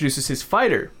the guy introduces his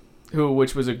fighter,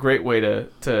 which was a great way to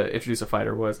introduce a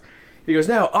fighter. He goes,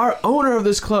 now our owner of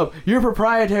this club, your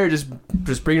proprietor, just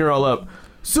bring her all up,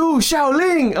 Su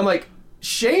Shaoling. I'm like,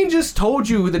 Shane just told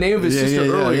you the name of his sister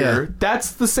earlier. Yeah.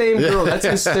 That's the same girl. That's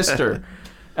his sister.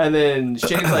 And then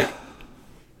Shane's like,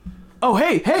 oh,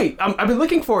 hey, I've been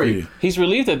looking for you. He's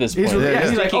relieved at this point.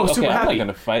 He's like, oh, super happy. I'm not going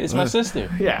to fight. It's my sister.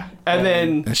 Yeah.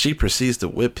 And she proceeds to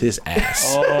whip his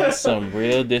ass. Oh, some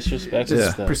real disrespectful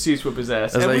stuff. Proceeds to whip his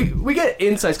ass. And we get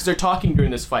insights because they're talking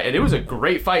during this fight. And it was a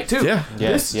great fight, too.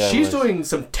 Yeah. She's doing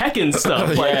some Tekken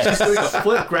stuff. Like, she's doing a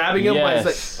flip, grabbing him.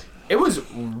 Yes. It was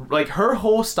like her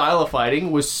whole style of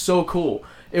fighting was so cool.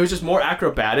 It was just more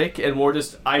acrobatic and more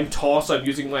just, I'm tall, so I'm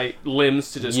using my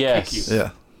limbs to just kick you. Yeah.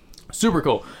 Super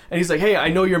cool. And he's like, hey, I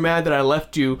know you're mad that I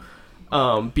left you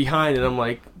behind. And I'm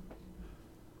like,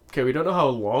 okay, we don't know how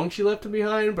long she left him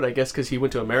behind, but I guess because he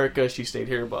went to America, she stayed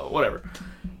here, but whatever.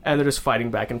 And they're just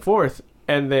fighting back and forth.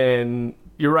 And then,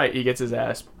 you're right, he gets his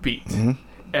ass beat. Mm-hmm.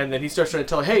 And then he starts trying to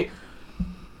tell, hey,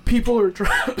 people are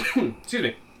trying... Excuse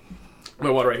me. My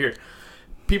water right here.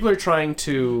 People are trying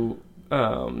to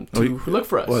look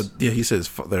for us. Well, yeah, he says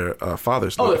their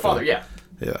father's. Oh, their father, yeah.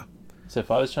 Yeah. So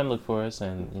father's trying to look for us,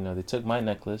 and they took my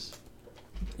necklace.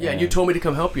 Yeah, and you told me to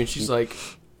come help you, and she's like,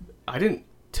 I didn't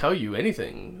tell you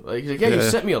anything. Like, he's like, you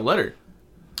sent me a letter.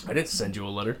 I didn't send you a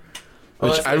letter.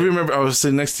 Which I remember, I was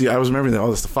sitting next to you. I was remembering that.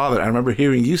 Oh, it's the father. I remember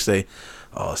hearing you say,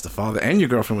 "Oh, it's the father," and your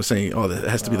girlfriend was saying, "Oh, that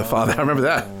has to be the father." I remember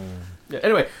that. Yeah.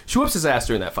 Anyway, she whoops his ass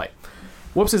during that fight.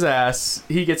 Whoops his ass.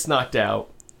 He gets knocked out.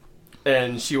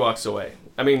 And she walks away.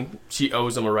 I mean, she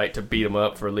owes him a right to beat him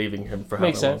up for leaving him for how long.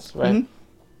 Makes sense, right?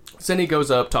 Mm-hmm. So then he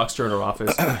goes up, talks to her in her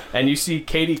office, and you see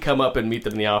Katie come up and meet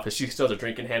them in the office. She still has a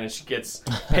drink in hand, and she gets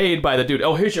paid by the dude.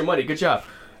 Oh, here's your money. Good job.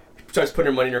 Starts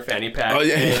putting her money in her fanny pack. Oh,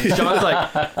 yeah. And John's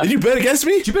like, did you bet against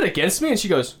me? Did you bet against me? And she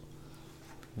goes,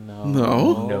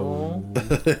 No.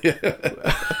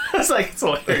 It's like, it's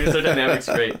hilarious. Their dynamic's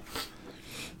great.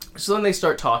 So then they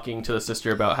start talking to the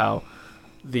sister about how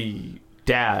the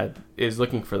dad is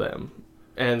looking for them,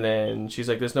 and then she's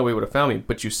like, there's no way you would have found me,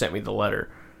 but you sent me the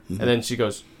letter. And then she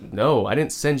goes, no, I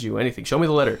didn't send you anything. Show me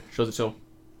the letter. Shows it to him.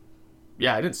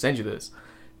 Yeah, I didn't send you this.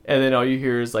 And then all you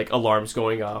hear is like alarms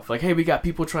going off, like, hey, we got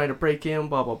people trying to break in,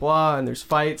 blah blah blah, and there's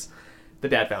fights. The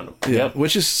dad found him. Yeah,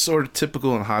 which is sort of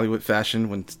typical in Hollywood fashion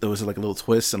when there was like a little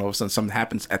twist and all of a sudden something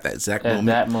happens at that exact moment.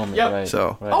 At that moment, yep. Right.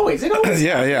 So always, it always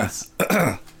yeah.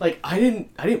 Like I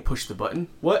didn't push the button.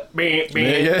 What?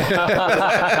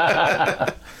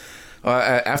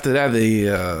 After that,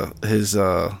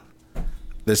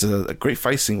 there's a great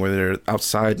fight scene where they're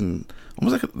outside and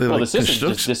almost like the sister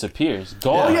just disappears.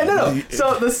 Gone. Oh yeah, no.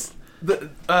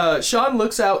 So Sean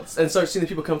looks out and starts seeing the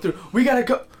people come through. We gotta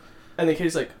go. And then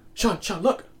Katie's like, Sean,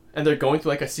 look. And they're going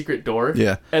through like a secret door.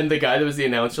 Yeah. And the guy that was the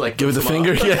announcer like give it the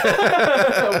finger.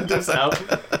 Yeah. Just out.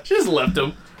 She just left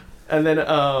him. And then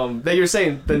you're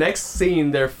saying the next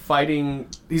scene they're fighting.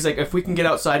 He's like, if we can get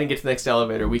outside and get to the next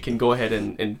elevator, we can go ahead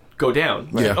and go down.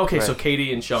 Right. Yeah. Okay, so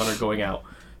Katie and Sean are going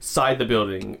outside the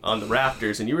building on the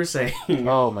rafters, and you were saying,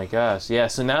 oh my gosh, yeah.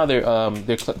 So now they're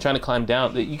trying to climb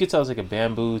down. You could tell it's like a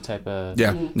bamboo type of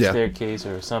staircase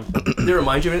or something. Did it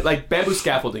remind you of anything? Like bamboo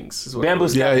scaffoldings? Is what bamboo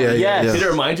scaffolding. Yeah. Did it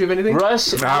remind you of anything?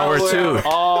 Rush Hour 2.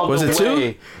 Was it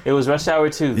 2? It was Rush Hour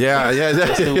 2. Yeah.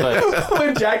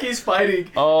 When Jackie's fighting,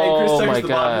 and Chris touches the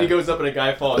bottom, and he goes up, and a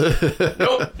guy falls.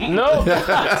 Nope.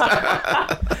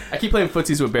 I keep playing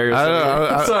footsies with Berrios.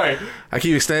 I'm sorry. I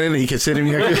keep extending, and he keeps hitting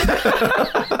me.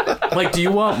 Like, do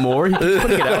you want more? He keeps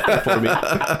putting it out there for me.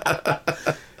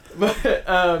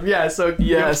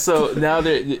 But so now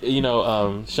they're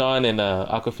Sean and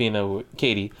Awkwafina,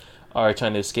 Katie, are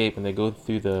trying to escape, and they go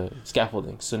through the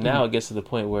scaffolding. So now it gets to the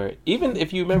point where, even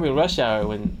if you remember in Rush Hour,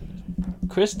 when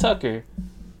Chris Tucker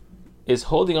is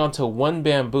holding onto one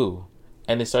bamboo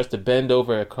and it starts to bend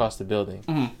over across the building.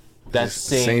 Mm-hmm. That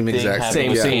same exact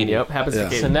scene. Yep, happens to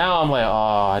Katie. So now I'm like,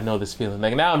 oh, I know this feeling.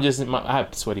 Like now I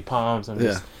have sweaty palms. I'm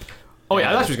just. Oh yeah,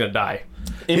 I thought she was gonna die.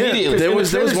 Immediately, there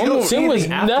was one moment. It was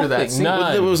after that scene.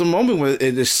 There was a moment where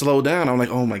it just slowed down. I'm like,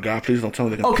 oh my god, please don't tell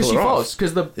me they're gonna because kill she her falls.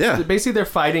 Because basically they're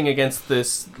fighting against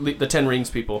the 10 Rings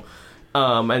people,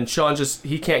 and Sean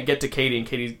he can't get to Katie, and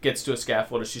Katie gets to a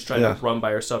scaffold as she's trying to run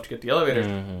by herself to get the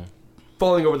elevator,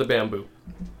 falling over the bamboo,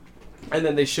 and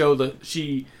then they show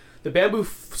the bamboo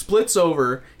splits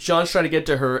over. Sean's trying to get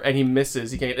to her, and he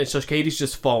misses. He can't, and so Katie's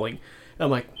just falling. And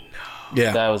I'm like, no.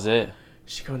 Yeah, that was it.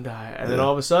 She's gonna die, and then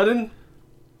all of a sudden,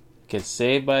 gets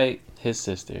saved by his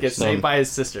sister.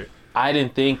 I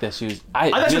didn't think that she was. I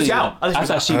thought she was out. I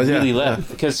thought she really left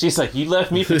because she's like, you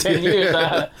left me for 10 years.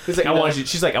 He's like, I wanted you.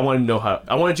 She's like, I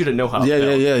wanted you to know how.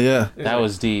 Yeah. That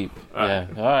was deep. Yeah.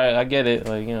 All right, I get it.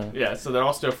 Like Yeah. So they're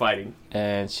all still fighting,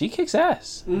 and she kicks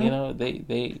ass.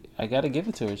 Mm-hmm. I gotta give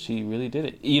it to her. She really did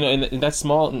it. In that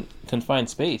small and confined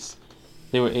space,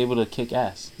 they were able to kick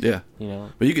ass. Yeah.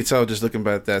 But you could tell just looking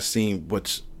back at that scene,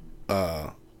 which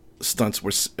stunts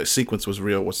were sequence was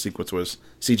real, what sequence was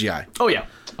CGI. Oh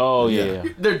yeah.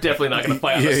 They're definitely not going to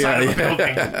fight on the side of the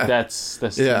building. That's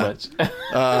too much.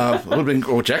 Would have been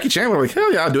Jackie Chan would like,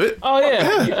 hell yeah, I'll do it. Oh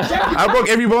yeah. I broke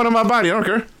every bone in my body. I don't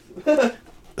care.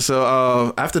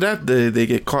 So after that, they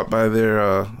get caught by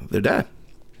their dad.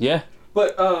 Yeah.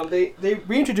 But they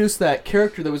reintroduced that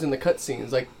character that was in the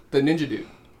cutscenes, like the ninja dude.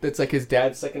 That's like his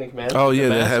dad's second in command. Oh yeah,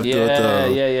 they have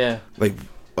yeah. like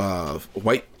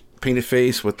white painted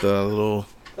face with the little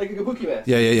like a kabuki mask.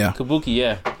 Yeah. Kabuki,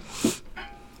 yeah.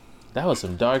 That was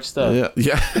some dark stuff.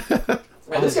 Yeah.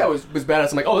 And this guy was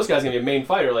badass. I'm like, oh, this guy's gonna be a main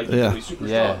fighter. Like, he's gonna be super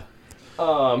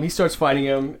strong. He starts fighting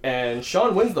him, and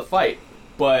Sean wins the fight.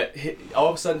 But all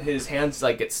of a sudden, his hands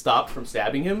like get stopped from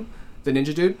stabbing him, the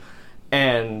ninja dude.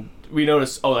 And we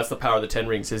notice, oh, that's the power of the 10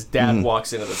 rings. His dad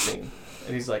walks into the scene,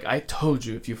 and he's like, I told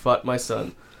you, if you fought my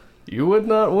son, you would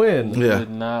not win. You would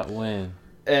not win.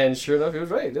 And sure enough, he was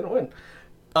right. He didn't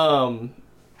win.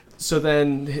 So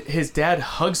then his dad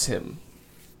hugs him,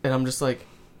 and I'm just like,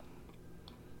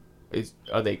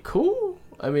 are they cool?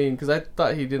 I mean, because I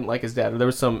thought he didn't like his dad. Or there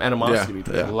was some animosity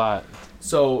between them. A lot.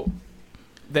 So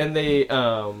then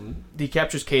he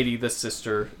captures Katie, the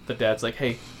sister. The dad's like,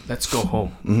 hey, let's go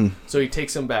home. Mm-hmm. So he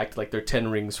takes him back to like their 10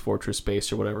 Rings fortress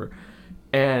base or whatever.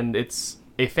 And it's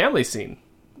a family scene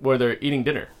where they're eating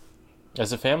dinner.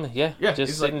 As a family, yeah.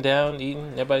 Just sitting down,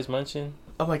 eating, everybody's munching.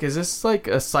 I'm like, is this like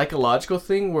a psychological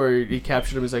thing where he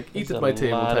captured him? He's like, eat at my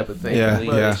table type of thing.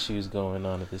 Yeah, issues going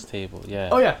on at this table. Yeah.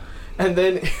 Oh yeah, and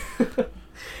then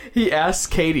he asks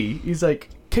Katie. He's like,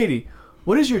 Katie,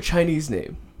 what is your Chinese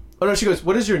name? Oh no, she goes,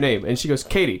 what is your name? And she goes,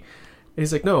 Katie. And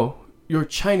he's like, no, your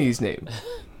Chinese name.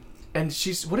 And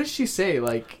what did she say?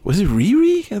 Like, was it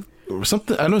Riri or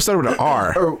something? I know it started with an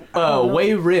R. Or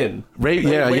Wei Rin.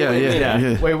 Yeah.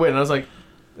 Wei Rin. And I was like,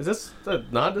 is this a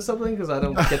nod to something? Because I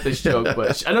don't get this joke,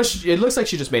 but I know it looks like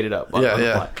she just made it up. On the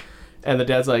fly. And the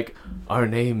dad's like, our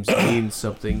names mean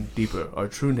something deeper, our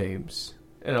true names.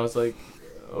 And I was like,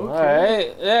 okay. All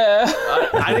right, yeah.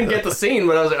 I didn't get the scene,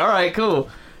 but I was like, all right, cool.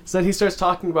 So then he starts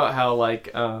talking about how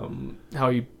like how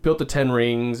he built the 10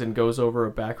 rings and goes over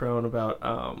a background about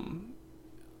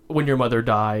when your mother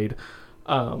died,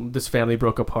 this family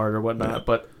broke apart or whatnot. Yeah.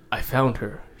 But I found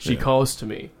her. She calls to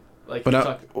me. Like,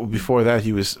 but before that,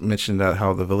 he was mentioning that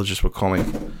how the villagers were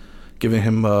giving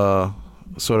him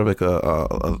sort of like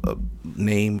a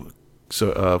name,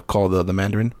 called the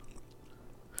Mandarin.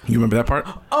 You remember that part?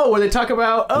 Oh, where they talk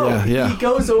about he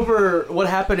goes over what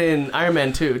happened in Iron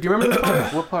Man 2. Do you remember that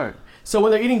part? What part? So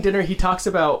when they're eating dinner, he talks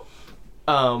about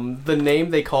the name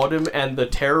they called him and the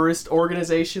terrorist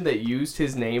organization that used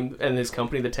his name and his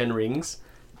company, the 10 Rings.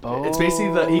 Oh. It's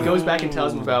basically he goes back and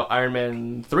tells him about Iron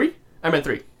Man 3. Iron Man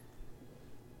 3.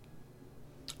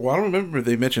 Well, I don't remember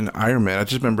they mentioned Iron Man. I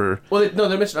just remember... Well,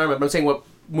 they mentioned Iron Man, but I'm saying what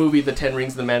movie the 10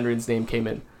 Rings and the Mandarin's name came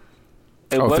in.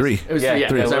 It was 3. It was 3, yeah.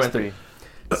 3. It was Iron Man 3.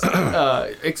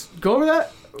 Go over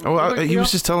that? Oh, he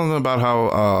was just telling them about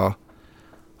how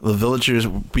the villagers,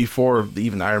 before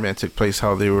even Iron Man took place,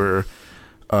 how they were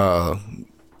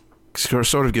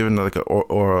sort of given like a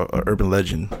urban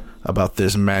legend about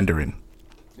this Mandarin.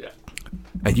 Yeah.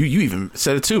 And you even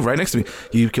said it too, right next to me.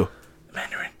 You go,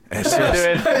 Mandarin. And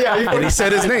he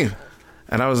said his name.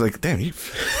 And I was like, damn, you.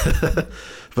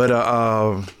 But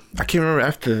I can't remember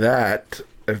after that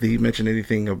if he mentioned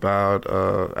anything about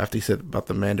after he said about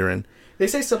the Mandarin. They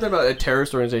say something about a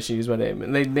terrorist organization used my name,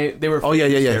 and they were. Oh yeah.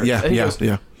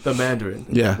 The Mandarin.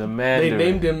 Yeah. The Mandarin. They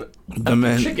named him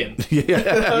chicken. Yeah,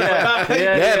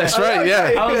 that's right.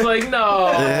 Yeah. I was like,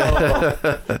 no.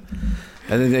 Yeah.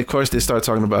 And then of course they start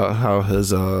talking about how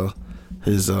his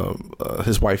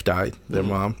wife died, their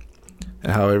mom,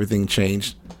 and how everything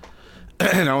changed.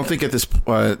 And I don't think at this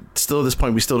point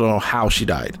we still don't know how she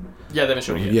died. Yeah, they haven't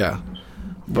shown it yet. Yeah,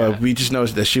 but we just know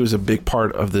that she was a big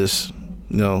part of this.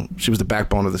 You know, she was the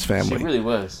backbone of this family. She really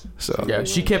was. So yeah,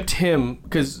 she kept him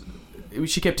because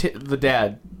she kept the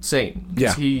dad sane.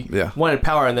 Yeah, he wanted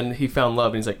power, and then he found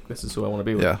love, and he's like, "This is who I want to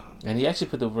be with." Yeah, and he actually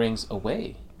put the rings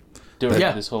away during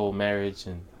this whole marriage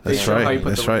and. That's right.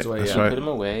 That's right. That's right. Put him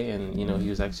away, and he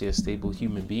was actually a stable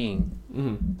human being.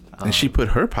 Mm-hmm. And she put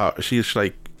her power. She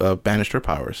banished her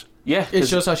powers. Yeah, it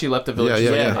shows how she left the village.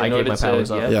 Yeah. I gave my powers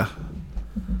up. Yeah.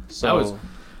 So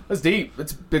that's deep.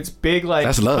 It's big, like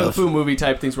that's love. Kung Fu movie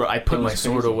type things where I put my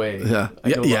sword away. Yeah.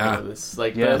 This.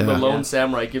 Like the lone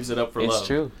samurai gives it up for love. It's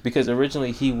true because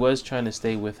originally he was trying to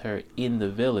stay with her in the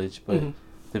village, but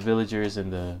the villagers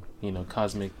and the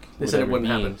cosmic they said it wouldn't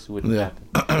happen.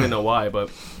 I didn't know why, but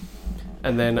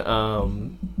and then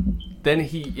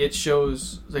it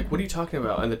shows like, what are you talking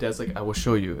about? And the dad's like, I will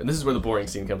show you. And this is where the boring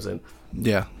scene comes in.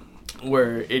 Yeah,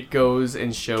 where it goes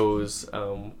and shows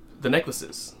the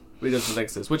necklaces. He does the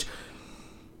necklaces, which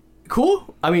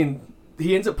cool. I mean,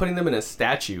 he ends up putting them in a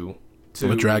statue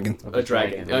of a dragon.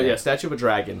 Oh yeah, statue of a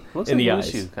dragon in the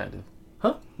eyes. Mushu, kind of.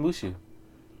 Huh? Mushu.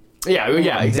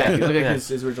 Yeah, exactly. Look like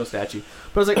his original statue.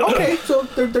 But I was like, okay, so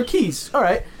they're keys. All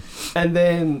right. And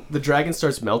then the dragon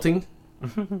starts melting.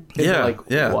 Water.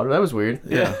 That was weird.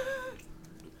 Yeah.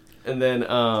 And then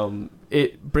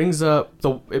it brings up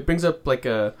like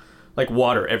like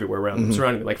water everywhere around them,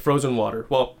 surrounding them, like frozen water.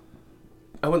 Well,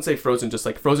 I wouldn't say frozen, just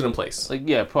like frozen in place. Like,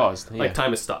 paused. Yeah. Like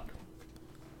time has stopped.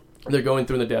 They're going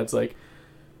through and the dad's like,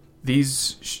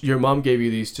 your mom gave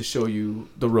you these to show you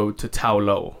the road to Tao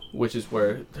Lo, which is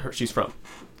where she's from.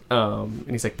 And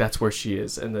he's like, that's where she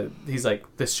is. And he's like,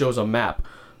 this shows a map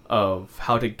of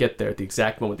how to get there at the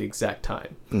exact moment, the exact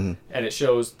time. And it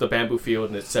shows the bamboo field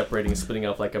and it's separating and splitting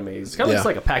off like a maze. It kind of looks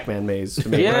like a Pac-Man maze to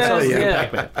me.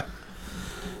 Pac-Man. And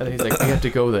then he's like, we have to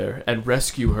go there and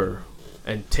rescue her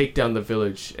and take down the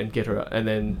village and get her. And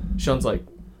then Sean's like,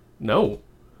 no,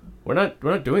 we're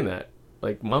not doing that.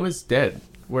 Like, Mom is dead.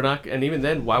 We're not. And even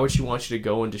then, why would she want you to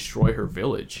go and destroy her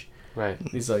village? Right. And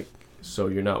he's like, so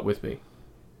you're not with me?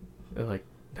 And like,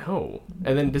 no.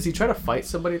 And then does he try to fight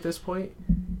somebody at this point?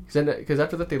 Because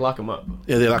after that, they lock him up.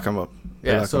 Yeah, they lock him up.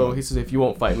 So he says, if you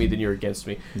won't fight me, then you're against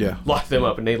me. Yeah. Lock them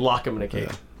up, and they lock him in a cage.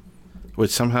 Yeah.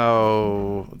 Which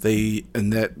somehow this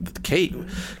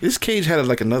cage had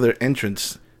like another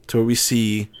entrance to where we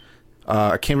see,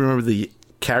 I can't remember the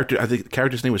character. I think the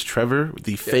character's name was Trevor,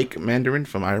 the fake Mandarin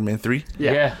from Iron Man 3.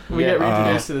 Yeah. We get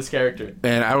reintroduced to this character.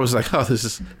 And I was like, oh,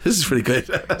 this is pretty good.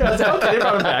 I was like, okay, they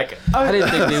brought him back. I didn't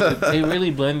think they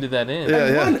really blended that in.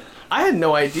 Yeah. I had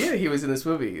no idea he was in this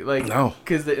movie. Like, no.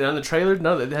 Because on the trailer,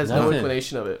 it has no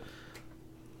explanation of it.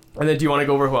 And then do you want to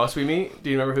go over who else we meet? Do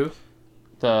you remember who?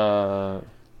 The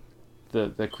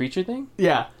creature thing?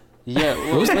 Yeah. Yeah.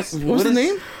 What was the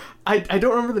name? I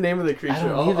don't remember the name of the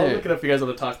creature. I'll look it up if you guys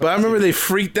want to talk about it. But I remember they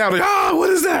freaked out. Like, what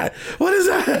is that? What is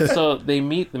that? So they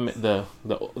meet the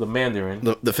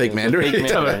Mandarin. The fake Mandarin? Fake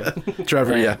Mandarin.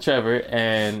 Trevor, Trevor.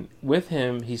 And with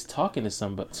him, he's talking to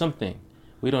something.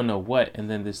 We don't know what. And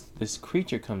then this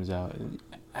creature comes out.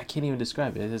 I can't even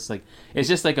describe it. It's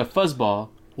just like a fuzzball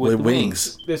with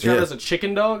wings. This as a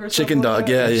chicken dog or something? Chicken dog,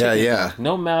 yeah.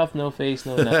 No mouth, no face,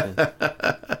 no nothing.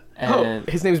 And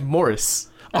his name's Morris.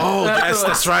 Oh,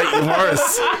 that's right,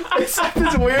 Morris. It's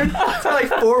weird. It's got like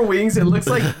 4 wings. It looks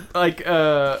like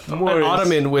an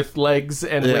ottoman with legs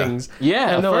and wings.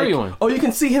 Yeah, and a furry one. Oh, you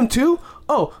can see him too?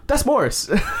 Oh, that's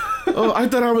Morris. Oh, I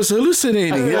thought I was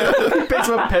hallucinating. He picks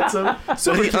him up, pets him.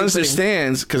 So he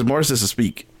understands, because Morris doesn't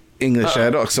speak English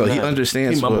at all, so he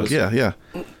understands. Yeah.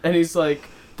 And he's like,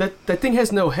 that thing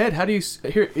has no head. How do you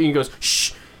hear? And he goes,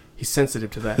 shh. He's sensitive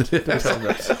to that.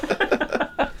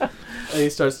 And he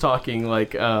starts talking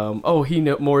like,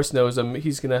 Morris knows him.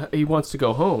 He wants to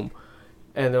go home.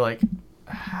 And they're like,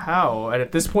 how? And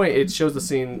at this point, it shows the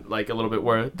scene like a little bit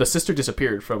where the sister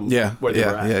disappeared from where they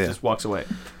were at. Just walks away.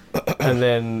 And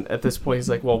then at this point, he's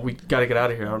like, well, we got to get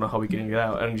out of here. I don't know how we can get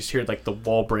out. And you just hear like the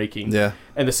wall breaking. Yeah.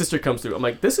 And the sister comes through. I'm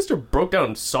like, this sister broke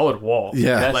down solid wall.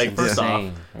 Yeah. That's like, first insane.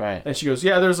 off. Right. And she goes,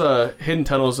 yeah, there's hidden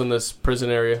tunnels in this prison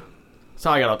area. That's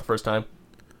how I got out the first time.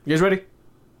 You guys ready?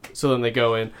 So then they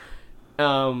go in.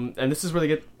 And this is where they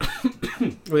get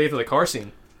to the car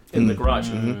scene in the garage.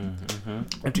 Mm-hmm. They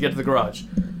have to get to the garage.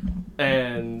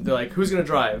 And they're like, who's going to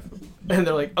drive? And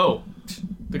they're like, oh,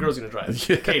 the girl's going to drive.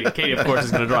 Katie, of course,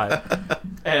 is going to drive.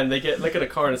 And they get look at a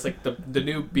car, and it's like the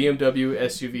new BMW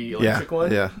SUV electric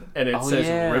one. Yeah. And it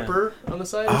says Ripper on the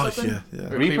side or something. Yeah.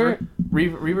 Reaper?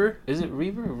 Reaper? Is it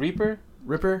Reaper?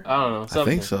 Ripper? I don't know. Something. I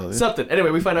think so. Yeah. Something.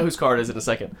 Anyway, we find out whose car it is in a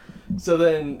second. So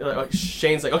then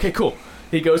Shane's like, okay, cool.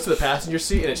 He goes to the passenger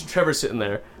seat, and it's Trevor sitting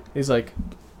there. He's like,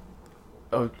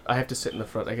 oh, I have to sit in the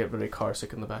front. I get rid of a car,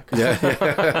 sit in the back. Yeah.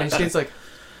 And Shane's like,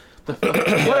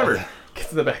 whatever.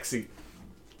 Gets in the back seat.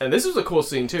 And this was a cool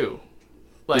scene, too.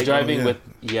 Like, driving with,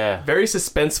 very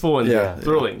suspenseful and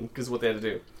thrilling, because what they had to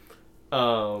do.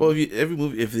 Well, every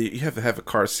movie, you have to have a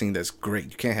car scene that's great.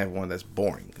 You can't have one that's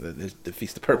boring. That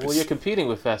defeats the purpose. Well, you're competing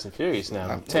with Fast and Furious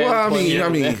now. I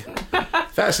mean,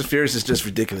 Fast and Furious is just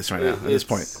ridiculous right now at this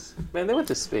point. Man, they went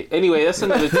to space. Anyway, that's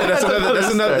another.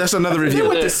 That's another review. They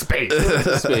went to space.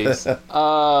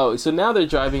 So now they're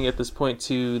driving at this point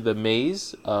to the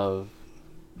maze of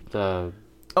the.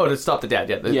 Oh, to stop the dad.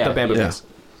 Yeah, the bamboo maze.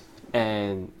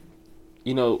 And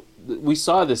we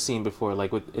saw this scene before.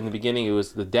 Like in the beginning, it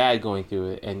was the dad going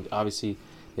through it, and obviously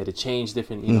they had to change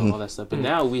different, all that stuff. But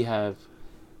now we have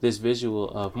this visual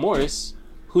of Morris,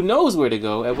 who knows where to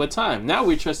go at what time. Now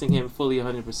we're trusting him fully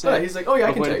 100%. Yeah, he's like, oh yeah,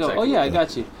 I can tell exactly. Oh yeah, I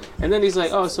got you. And then he's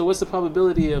like, oh, so what's the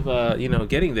probability of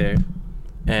getting there?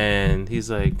 And he's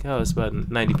like, oh, it's about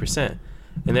 90%.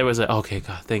 And there was like, okay,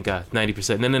 God, thank God,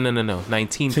 90%. No,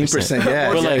 19%. Yeah,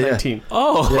 We're like 19.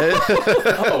 Oh.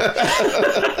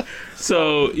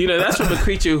 So, that's from a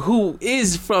creature who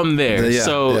is from there.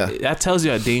 That tells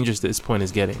you how dangerous this point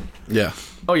is getting. Yeah.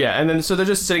 Oh, yeah. And then, so they're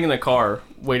just sitting in the car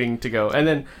waiting to go. And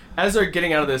then, as they're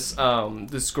getting out of this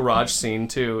this garage scene,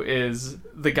 too, is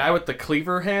the guy with the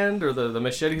cleaver hand or the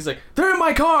machete. He's like, they're in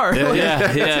my car.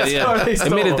 Yeah.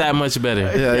 It made it that much better.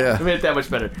 Yeah. It made it that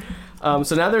much better.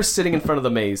 So now they're sitting in front of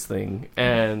the maze thing,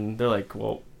 and they're like,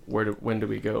 well, when do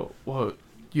we go? Well,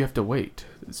 you have to wait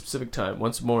a specific time.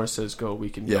 Once Morris says go, we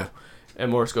can go. And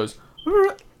Morris goes,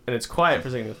 and it's quiet for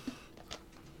a second.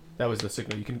 That was the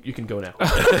signal. You can go now.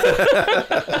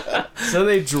 So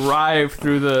they drive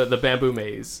through the bamboo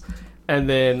maze, and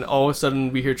then all of a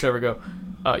sudden we hear Trevor go,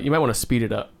 you might want to speed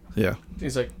it up. Yeah.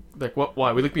 He's like what?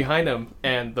 Why? We look behind him,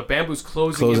 and the bamboo's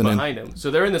closing in behind him.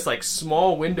 So they're in this like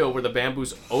small window where the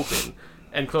bamboo's open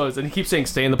and closed, and he keeps saying,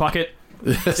 "Stay in the pocket,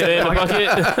 stay in the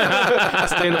pocket,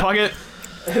 stay in the pocket."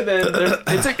 And then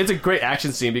it's a great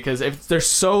action scene because if they're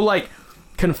so like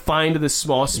confined to this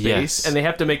small space, and they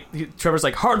have to make Trevor's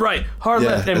like hard right, hard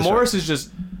left, and Morris is just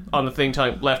on the thing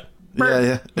telling left.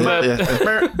 Left.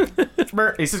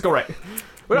 He says go right.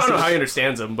 We don't know how he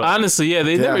understands them, but honestly,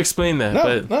 they never explained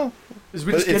that. No. We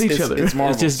just get each other. It's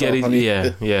Marvel, just getting,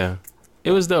 yeah.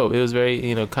 It was dope. It was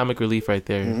very, comic relief right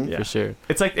there for sure.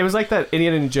 It's like it was like that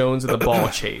Indiana Jones and the ball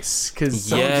chase.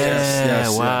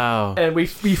 Wow. And we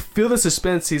feel the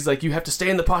suspense. He's like, you have to stay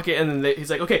in the pocket, and then he's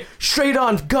like, okay, straight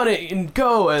on, gun it and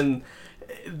go, and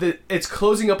it's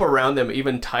closing up around them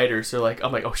even tighter. So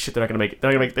I'm like, oh shit, they're not gonna make it.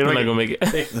 They're not gonna make it.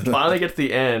 They finally get to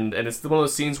the end, and it's one of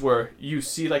those scenes where you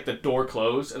see like the door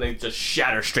close, and they just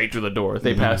shatter straight through the door.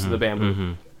 They pass through the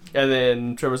bamboo. And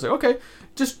then Trevor's like, okay,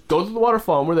 just go to the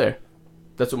waterfall and we're there.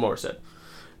 That's what Morris said.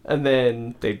 And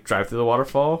then they drive through the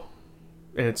waterfall,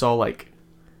 and it's all like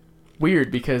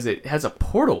weird because it has a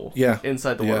portal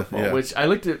inside the waterfall, which I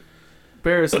looked at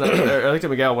Berrios and I looked at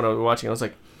Miguel when I was watching. I was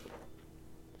like,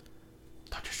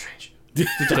 Doctor Strange.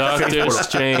 Doctor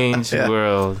Strange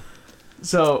world.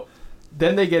 So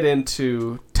then they get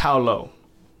into Tao Lo.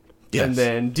 Yes. And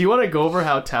then, do you want to go over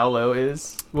how Tao Lo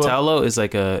is? Well, Tao Lo is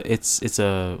like it's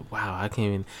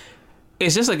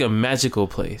just like a magical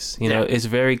place. It's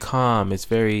very calm. It's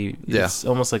very, it's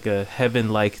almost like a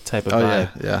heaven-like type of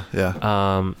vibe.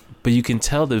 Yeah. But you can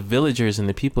tell the villagers and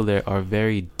the people there are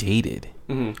very dated.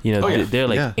 Mm-hmm. They're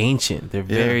like ancient. They're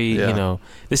very,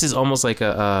 this is almost like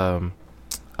a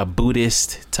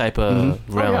Buddhist type of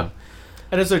realm. Oh, yeah.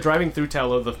 And as they're driving through Tao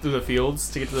Lo, through the fields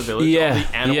to get to the village, all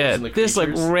the animals and the creatures.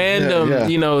 There's like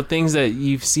random, things that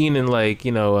you've seen in like,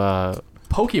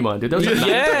 Pokemon, dude. Those are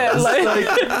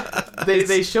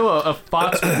they show a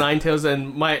fox with 9 tails,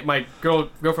 and my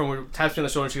girlfriend taps me on the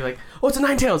shoulder, and she's like, "Oh, it's a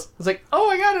 9 tails." I was like, "Oh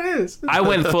my god, it is." I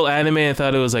went full anime and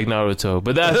thought it was like Naruto,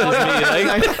 but that's just me.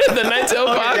 Like the 9 tail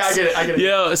fox. Yeah, I get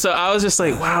it. So I was just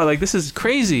like, wow, like this is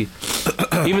crazy.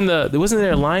 Even wasn't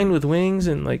there a lion with wings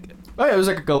and like. Oh yeah, it was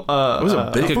like it was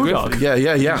a big food dog.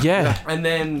 Yeah. And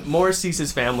then Morris sees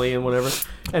his family and whatever,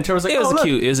 and Trevor's like, it was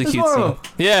a cute scene.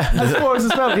 Yeah, that's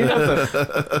Morris's family. He knows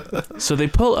them. So they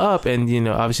pull up, and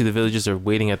obviously the villagers are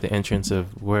waiting at the entrance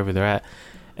of wherever they're at,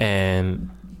 and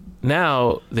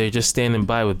now they're just standing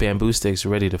by with bamboo sticks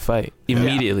ready to fight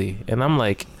immediately. And I'm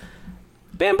like,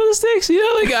 bamboo sticks,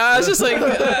 I was just like,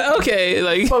 okay,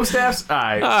 like bow staffs. All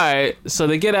right. So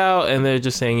they get out, and they're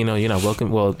just saying, you're not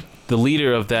welcome. Well, the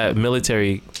leader of that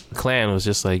military clan was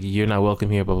just like, you're not welcome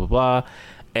here, blah blah blah,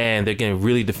 and they're getting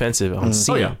really defensive on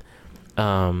scene.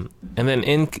 And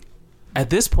then at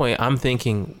this point, I'm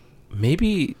thinking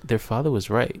maybe their father was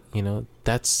right.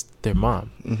 That's their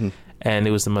mom. And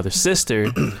it was the mother's sister,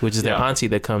 which is their auntie,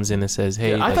 that comes in and says,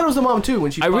 "Hey." I thought it was the mom too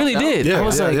when she. I really did. I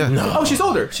was like, "No." Oh, she's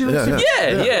older. She looks.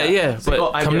 Yeah.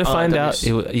 But come to find out,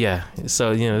 So this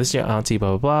is your auntie,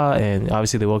 blah blah blah, and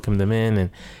obviously they welcomed them in, and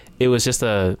it was just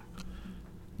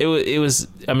It was.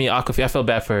 I mean, Aquafina. I felt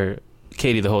bad for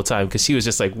Katie the whole time because she was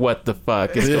just like, "What the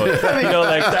fuck is going?"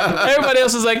 Like everybody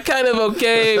else was like kind of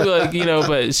okay, but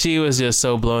but she was just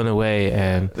so blown away.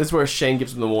 And this is where Shang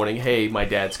gives them the warning: "Hey, my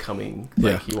dad's coming.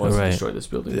 Like he wants to destroy this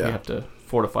building. We have to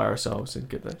fortify ourselves and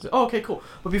get that." Oh, okay, cool.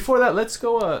 But before that, let's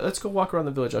go walk around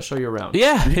the village. I'll show you around.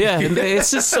 Yeah. It's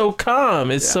just so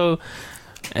calm. It's so,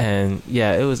 and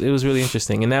it was really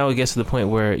interesting. And now it gets to the point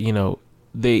where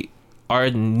they are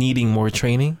needing more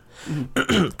training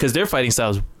because their fighting style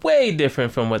is way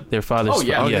different from what their father's.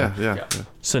 Yeah.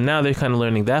 So now they're kind of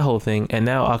learning that whole thing, and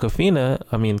now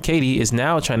Katie is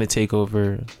now trying to take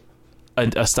over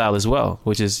a style as well,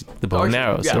 which is the bow and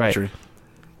arrows, right? True.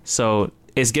 So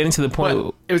it's getting to the point.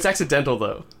 But it was accidental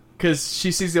though, because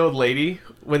she sees the old lady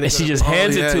when they and she just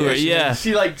hands it to her. Yeah.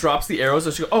 She like drops the arrows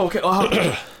and she goes, "Oh, okay."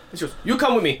 And she goes, "You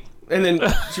come with me." And then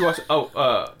she walks.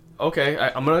 "Oh, okay.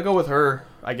 I'm gonna go with her,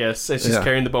 I guess." And she's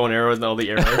carrying the bow and arrows and all the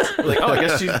arrows. Like, oh,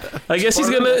 I guess she's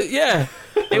gonna. Yeah.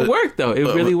 It worked though. It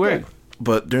really worked.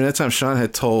 But during that time, Sean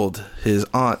had told his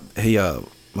aunt, "Hey,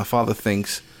 my father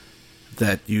thinks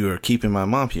that you are keeping my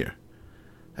mom here."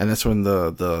 And that's when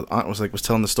the aunt was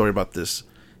telling the story about this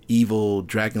evil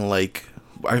dragon-like.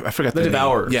 I forgot the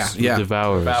Devourers. Name. Yeah.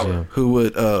 Devourers. Yeah. Who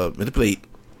would manipulate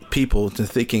people into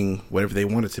thinking whatever they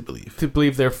wanted to believe. To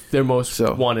believe their most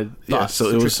wanted thoughts. Yeah.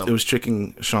 So it was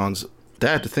tricking Sean's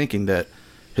dad to thinking that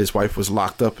his wife was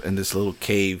locked up in this little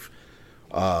cave,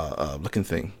 looking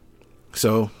thing.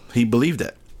 So he believed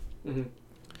that. Mm-hmm.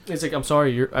 It's like, I'm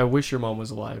sorry. I wish your mom was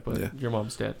alive, but your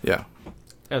mom's dead. Yeah.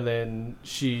 And then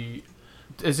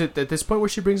is it at this point where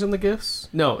she brings him the gifts?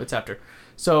 No, it's after.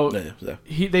 So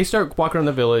they start walking around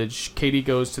the village. Katie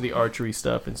goes to the archery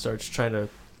stuff and starts trying to,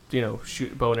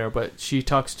 shoot bow and arrow. But she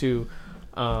talks to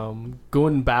Gun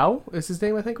Bao is his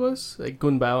name, I think it was. Like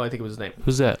Gun Bao, I think it was his name.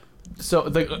 Who's that? So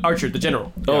the archer, the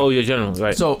general. Oh, yeah, general,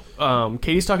 right. So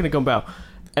Katie's talking to Gun Bao.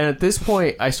 And at this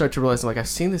point, I start to realize, I've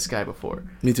seen this guy before.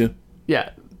 Me too.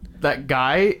 Yeah. That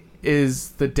guy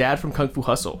is the dad from Kung Fu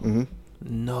Hustle. Mm-hmm.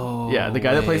 No. Yeah, the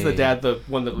guy that plays the dad, the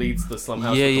one that leads the slum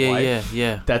house with the wife.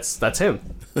 Yeah. That's him.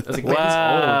 I was like,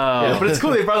 wow. Yeah, but it's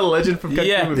cool. They brought a legend from Kung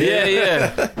Fu movie.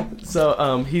 Yeah.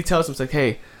 So he tells him, it's like,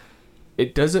 hey,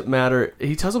 it doesn't matter.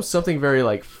 He tells him something very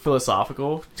like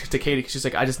philosophical to Katie. She's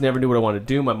like, I just never knew what I wanted to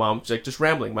do. My mom, she's like, just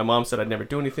rambling. My mom said I'd never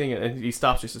do anything, and he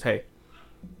stops her. He says, hey,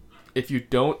 if you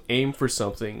don't aim for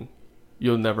something,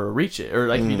 you'll never reach it. Or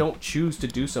like if you don't choose to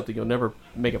do something, you'll never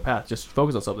make a path. Just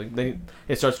focus on something. Then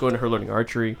it starts going to her learning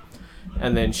archery.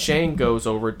 And then Shang goes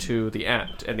over to the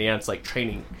aunt, and the aunt's like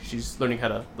training. She's learning how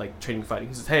to like training fighting.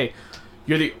 He says, hey,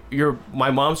 my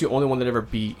mom's the only one that ever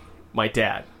beat my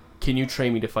dad. Can you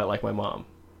train me to fight like my mom?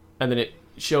 And then it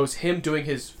shows him doing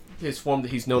his form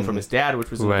that he's known from his dad, which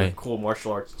was a cool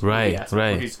martial arts. Right.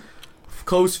 He's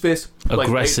closed fist,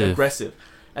 aggressive.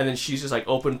 And then she's just like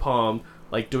open palm,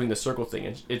 like doing the circle thing,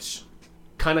 and it's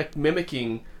kind of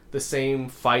mimicking the same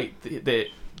fight that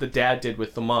the dad did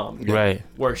with the mom, right?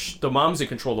 Where the mom's in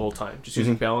control the whole time, just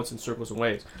using balance and circles and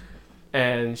waves.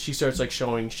 And she starts like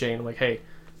showing Shane, like, hey,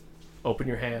 open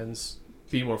your hands,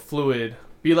 be more fluid,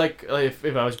 be like if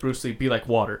I was Bruce Lee, be like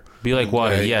water. Be like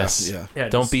water, yes. Yeah.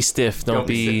 Don't be stiff. Don't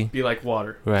be stiff. Be like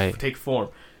water. Right. Take form.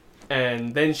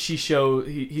 And then she showed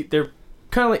they're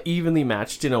kind of like evenly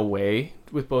matched in a way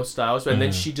with both styles, and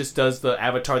then she just does the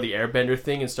Avatar the Airbender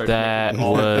thing and starts that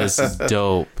was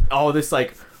dope. All this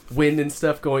like wind and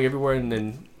stuff going everywhere, and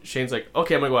then Shane's like,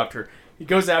 okay, I'm gonna go after her. He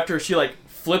goes after her. She like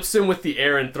flips him with the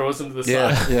air and throws him to the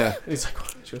side. Yeah. And he's like,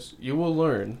 she goes, you will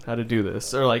learn how to do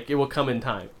this, or like it will come in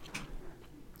time.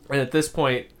 And at this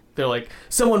point, they're like,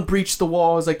 someone breached the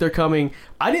walls, like they're coming.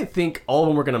 I didn't think all of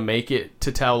them were gonna make it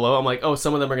to Tao Lo. I'm like, oh,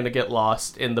 some of them are gonna get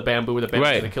lost in the bamboo where the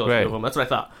bamboo's gonna kill a few of them. That's what I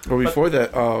thought. Well, before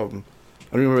that,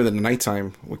 I remember that the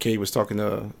nighttime when Katie was talking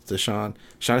to Sean.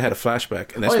 Sean had a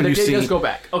flashback, and that's when you see. Does go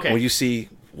back. Okay. When you see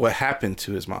what happened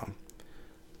to his mom.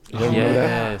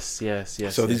 Yes.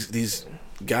 So these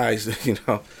guys,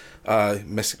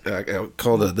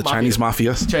 called the Chinese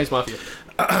Mafia. Chinese Mafia.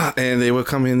 And they would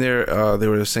come in there. They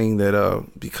were saying that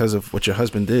because of what your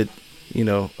husband did, you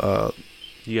have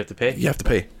to pay. You have to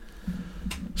pay.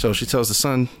 So she tells the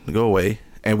son to go away,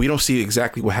 and we don't see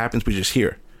exactly what happens. We just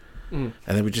hear. And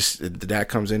then the dad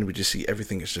comes in, we just see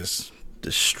everything is just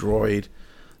destroyed.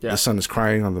 The son is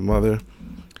crying on the mother.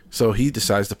 So he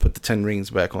decides to put the 10 rings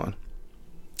back on.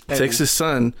 Takes his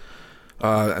son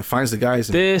and finds the guys.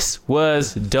 This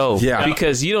was dope. Yeah.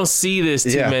 Because you don't see this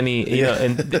too many, you know,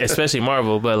 and especially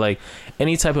Marvel, but like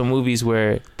any type of movies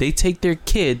where they take their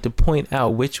kid to point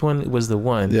out which one was the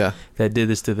one that did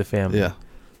this to the family. Yeah.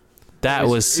 That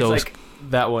was so... Like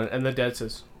that one. And the dad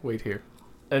says, wait here.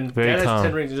 And very dad has calm.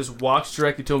 10 rings and just walks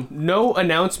directly to him. No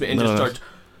announcement. And just starts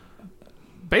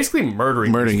basically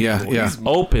murdering.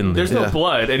 Openly. There's no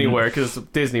blood anywhere because it's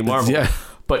Disney Marvel. Yeah.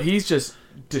 But he's just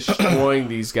destroying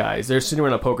these guys. They're sitting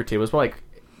around a poker table. It's probably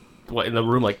like, in the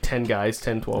room, like 10 guys,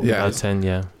 10, 12 guys.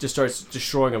 10, Just starts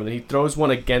destroying them. And then he throws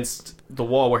one against the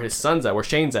wall where his son's at, where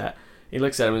Shane's at. He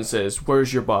looks at him and says,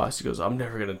 where's your boss? He goes, I'm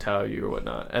never going to tell you or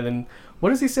whatnot. And then,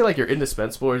 what does he say? Like, you're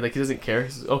indispensable? Or like, he doesn't care?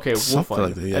 He says, okay, we'll find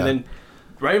like that, And then,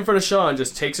 right in front of Sean,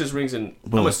 just takes his rings and,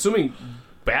 I'm assuming,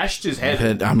 bashed his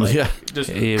head. Just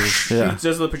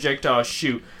does the projectile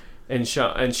shoot. And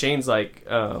Shane's like,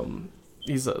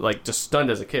 he's like just stunned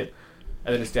as a kid.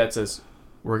 And then his dad says,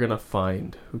 we're going to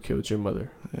find who killed your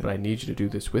mother. But I need you to do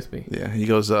this with me. Yeah, he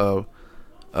goes,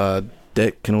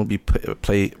 debt can only be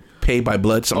paid by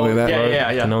blood, something like that.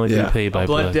 Yeah. Can only be paid by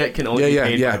blood. Blood debt can only be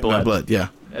paid by blood. Yeah.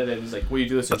 And then he's like, will you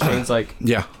do this? And Shane's like,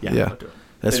 yeah.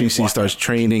 That's when you see he starts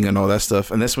training and all that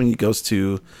stuff. And that's when he goes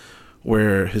to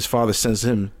where his father sends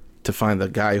him to find the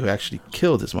guy who actually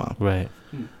killed his mom. Right.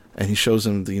 And he shows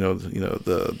him,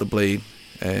 the blade,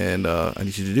 and I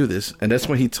need you to do this. And that's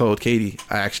when he told Katie,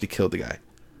 I actually killed the guy.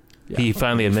 Yeah. He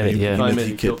finally admitted,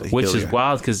 he killed which is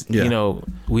wild because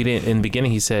we didn't in the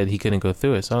beginning. He said he couldn't go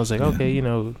through it, so I was like, okay,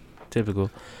 typical.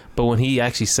 But when he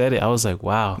actually said it, I was like,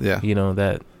 wow,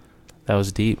 that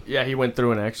was deep. Yeah, he went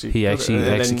through and actually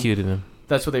executed him.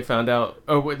 That's what they found out.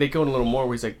 Oh, they go in a little more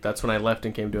where he's like, that's when I left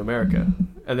and came to America.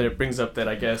 And then it brings up that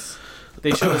I guess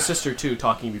they show his sister too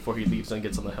talking before he leaves and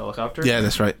gets on the helicopter. Yeah,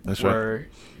 that's right. Where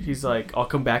he's like, I'll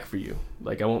come back for you.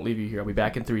 Like, I won't leave you here. I'll be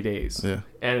back in 3 days. Yeah.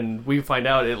 And we find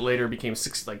out it later became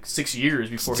 6 years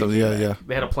before he came back. Yeah.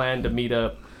 They had a plan to meet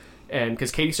up. And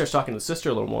because Katie starts talking to the sister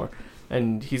a little more.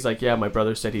 And he's like, yeah, my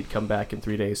brother said he'd come back in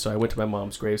 3 days. So I went to my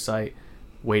mom's gravesite,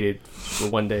 waited for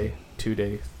 1 day, 2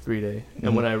 day, 3 day.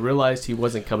 And when I realized he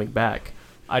wasn't coming back,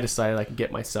 I decided I could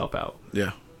get myself out.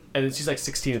 Yeah. And then she's like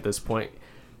 16 at this point.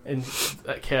 And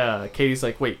Katie's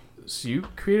like, wait, so you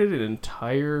created an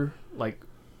entire like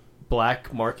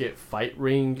black market fight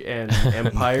ring and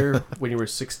empire when you were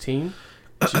 16?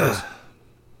 And she goes,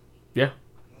 yeah.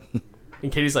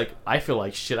 And Katie's like, I feel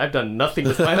like shit. I've done nothing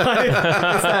with my life.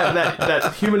 It's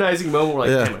that humanizing moment where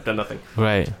like, damn, I've done nothing.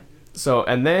 Right. So,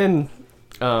 and then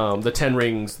the 10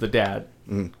 Rings, the dad,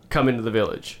 come into the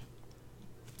village.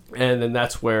 And then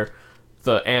that's where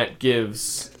the aunt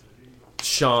gives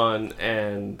Sean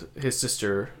and his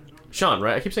sister, Sean,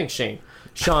 right? I keep saying Shane.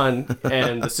 Sean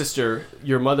and the sister,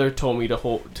 your mother told me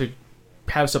to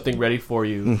have something ready for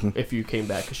you if you came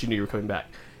back because she knew you were coming back.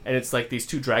 And it's like these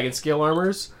 2 dragon scale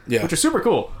armors, which are super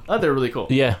cool. I thought they were really cool.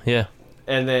 Yeah.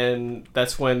 And then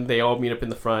that's when they all meet up in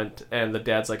the front, and the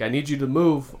dad's like, I need you to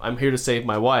move. I'm here to save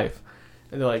my wife.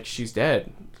 And they're like, she's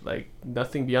dead. Like,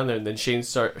 nothing beyond there. And then Sean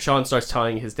starts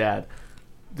telling his dad,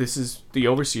 this is the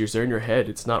overseers. They're in your head.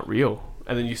 It's not real.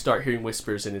 And then you start hearing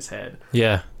whispers in his head.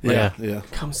 Yeah.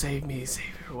 Come save me,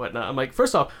 or whatnot. I'm like,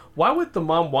 first off, why would the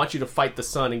mom want you to fight the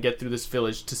son and get through this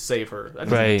village to save her? That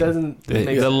doesn't make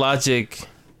sense. The logic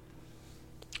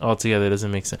altogether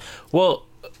doesn't make sense. Well,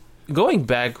 going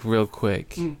back real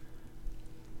quick,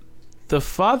 the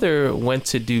father went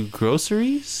to do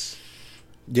groceries?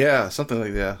 Yeah, something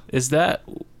like that. Is that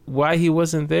why he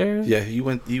wasn't there? Yeah, he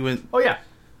went. Oh, yeah.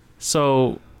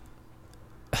 So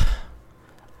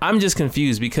I'm just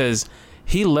confused because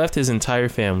he left his entire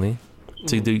family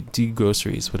to do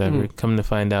groceries, whatever. Come to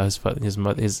find out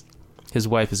his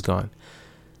wife is gone.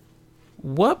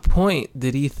 What point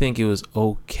did he think it was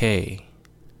okay?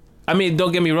 I mean,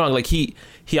 don't get me wrong. Like he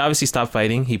obviously stopped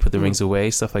fighting. He put the rings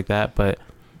away, stuff like that. But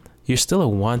you're still a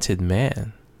wanted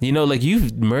man. Like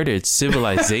you've murdered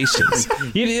civilizations.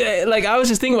 Like I was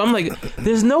just thinking, I'm like,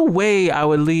 there's no way I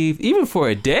would leave even for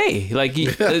a day. Like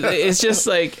it's just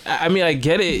like, I mean, I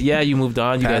get it. Yeah, you moved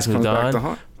on. You guys moved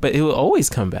on. But it will always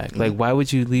come back. Like, why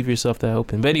would you leave yourself that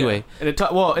open? But anyway, and it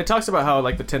talks about how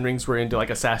like the 10 Rings were into like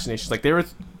assassinations. Like they were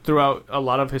throughout a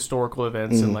lot of historical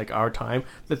events in like our time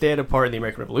that they had a part in the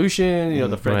American Revolution.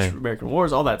 The French American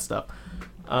Wars, all that stuff.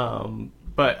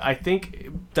 But I think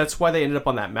that's why they ended up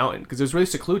on that mountain because it was really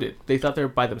secluded. They thought they were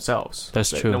by themselves. That's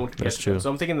true. No one could that's get true. them.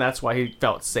 So I'm thinking that's why he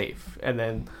felt safe. And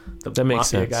then the that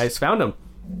makes mafia sense. guys found him,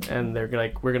 and they're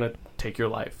like, "We're gonna take your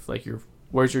life. Like,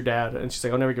 where's your dad?" And she's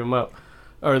like, "I'll never give him up,"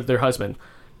 or their husband,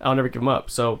 "I'll never give him up."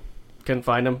 So couldn't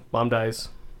find him. Mom dies.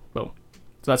 Boom.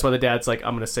 So that's why the dad's like,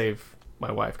 "I'm gonna save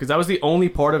my wife," because that was the only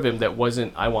part of him that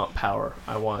wasn't, "I want power.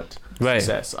 I want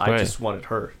success. I just wanted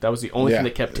her." That was the only thing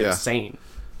that kept him sane.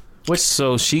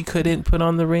 So she couldn't put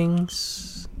on the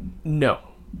rings? No.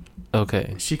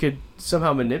 Okay. She could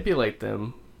somehow manipulate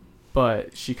them,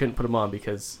 but she couldn't put them on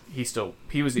because he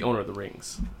was the owner of the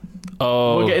rings.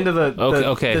 Oh. We'll get into the we'll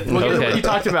get into what you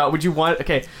talked about. Would you want?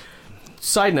 Okay.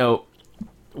 Side note.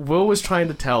 Will was trying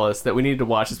to tell us that we needed to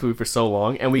watch this movie for so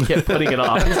long, and we kept putting it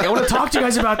off. He's like, I want to talk to you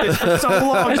guys about this for so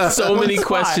long. So many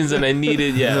questions, and I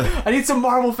needed, I need some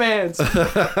Marvel fans.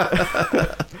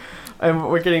 And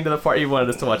we're getting to the part you wanted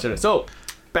us to watch it. So,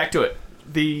 back to it.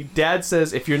 The dad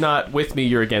says, if you're not with me,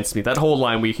 you're against me. That whole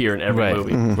line we hear in every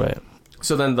movie. Right.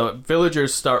 So then the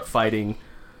villagers start fighting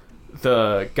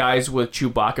the guys with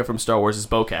Chewbacca from Star Wars'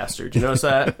 bowcaster. Did you notice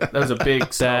that? That was a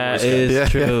big Star Wars That is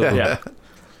true. Yeah.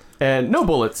 And no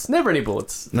bullets. Never any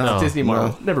bullets. No. Disney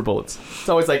Marvel. No. Never bullets. It's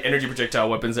always like energy projectile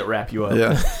weapons that wrap you up.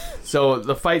 Yeah. So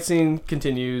the fight scene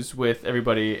continues with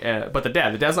everybody, but the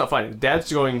dad's not fighting. The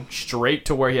dad's going straight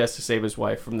to where he has to save his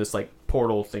wife from this like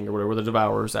portal thing or whatever, where the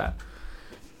Devourer's at.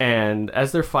 And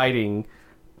as they're fighting,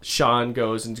 Sean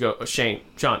goes and goes,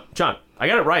 John, I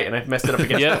got it right, and I've messed it up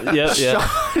again. yeah.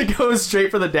 Sean goes straight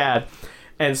for the dad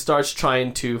and starts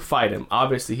trying to fight him.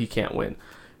 Obviously, he can't win.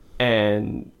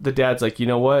 And the dad's like, you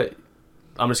know what?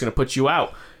 I'm just going to put you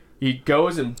out. He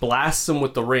goes and blasts him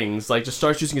with the rings, like just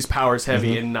starts using his powers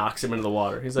heavy and knocks him into the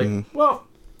water. He's like, well,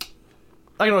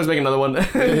 I can always make another one.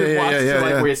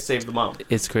 Where he saved the mom.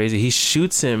 It's crazy. He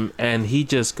shoots him, and he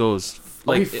just goes...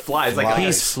 he flies like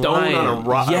he's stone on a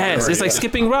rock. Yes, it's like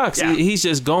skipping rocks. Yeah. He's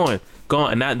just gone,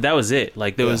 and that was it.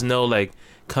 Like there was no like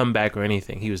comeback or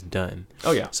anything. He was done.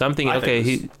 Oh yeah. So I'm thinking,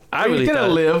 he's gonna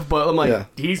live, but I'm like,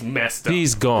 he's messed up.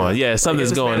 He's gone. Yeah,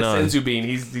 something's going on. Senzu Bean,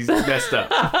 he's messed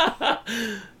up.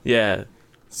 Yeah.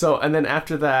 So and then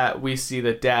after that, we see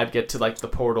the dad get to like the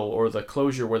portal or the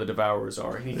closure where the Devourers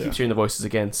are, and he keeps hearing the voices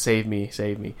again, "Save me,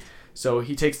 save me." So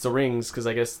he takes the rings because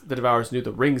I guess the Devourers knew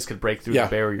the rings could break through the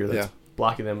barrier that's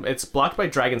blocking them. It's blocked by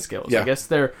dragon scales. I guess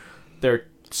their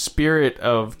spirit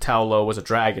of Tao Lo was a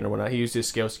dragon or whatnot. He used his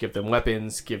scales to give them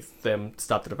weapons,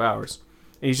 stop the Devourers.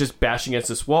 And he's just bashing against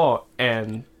this wall,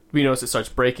 and we notice it starts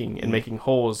breaking and making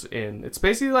holes in. It's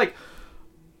basically like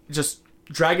just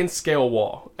dragon scale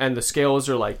wall, and the scales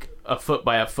are like a foot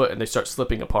by a foot, and they start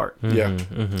slipping apart.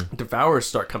 Devourers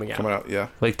start coming out.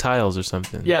 Like tiles or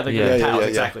something. Yeah, tiles,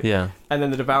 exactly. Yeah. And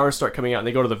then the Devourers start coming out, and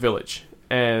they go to the village.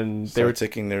 And they were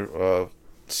taking their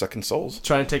second souls,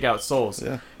 trying to take out souls.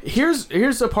 Yeah. Here's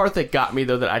the part that got me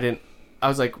though that I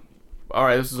was like, all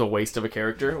right, this is a waste of a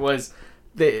character. Was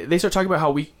they start talking about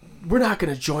how we're not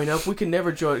going to join up. We can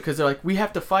never join because they're like, we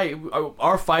have to fight.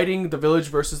 Our fighting the village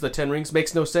versus the Ten Rings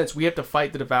makes no sense. We have to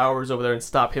fight the Devourers over there and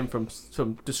stop him from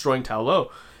destroying Tao Lo.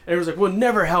 And it was like, we'll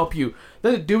never help you.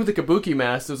 Then the dude with the kabuki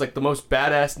mask, it was like the most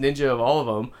badass ninja of all of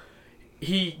them.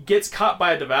 He gets caught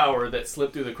by a Devourer that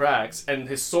slipped through the cracks, and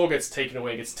his soul gets taken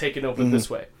away, gets taken over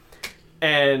this way.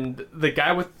 And the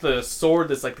guy with the sword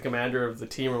that's like the commander of the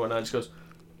team or whatnot just goes,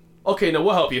 okay, no,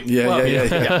 we'll help you.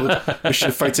 Yeah. We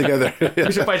should fight together.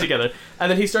 We should fight together.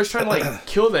 And then he starts trying to like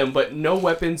kill them, but no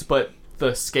weapons but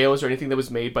the scales or anything that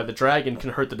was made by the dragon can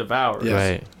hurt the Devourers.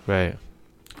 Yes. Right.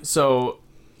 So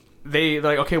they're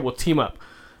like, okay, we'll team up.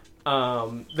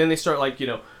 Then they start like,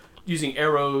 using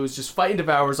arrows, just fighting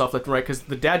Devourers off left and right, because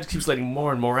the dad keeps letting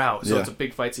more and more out, so it's a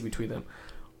big fight scene between them.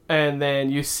 And then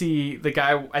you see the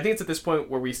guy, I think it's at this point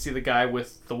where we see the guy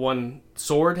with the one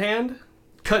sword hand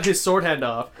cut his sword hand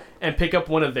off and pick up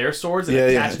one of their swords and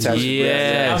attach it to his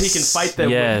wrist. Now he can fight them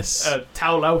with a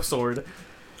Tao Lao sword.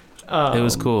 It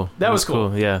was cool. That was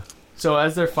cool. Yeah. So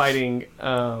as they're fighting,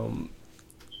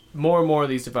 more and more of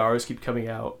these Devourers keep coming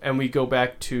out, and we go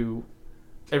back to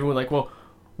everyone like, well,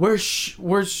 where's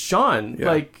Sean? Yeah.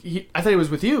 Like, I thought he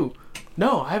was with you.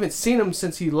 No, I haven't seen him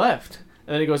since he left.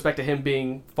 And then it goes back to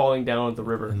him falling down the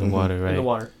river. In the water, right? In the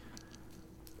water.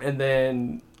 And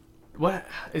then, what?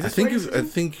 Is this I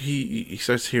think he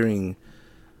starts hearing,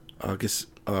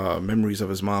 memories of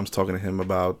his mom's talking to him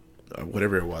about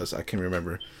whatever it was. I can't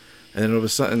remember. And then all of a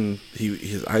sudden,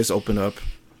 his eyes open up,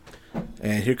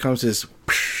 and here comes his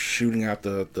shooting out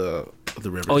the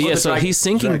river. Oh yeah, so he's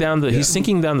sinking down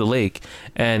the lake,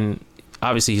 and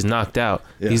obviously he's knocked out.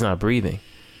 Yeah. He's not breathing.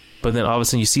 But then all of a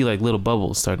sudden you see like little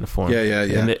bubbles starting to form. Yeah.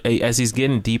 And as he's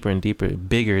getting deeper and deeper,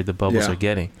 bigger the bubbles are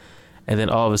getting. And then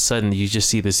all of a sudden you just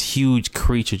see this huge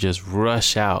creature just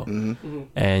rush out. Mm-hmm.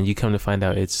 And you come to find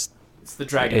out it's the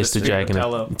dragon. It's the dragon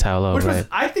of Tao Lo, right?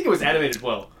 I think it was animated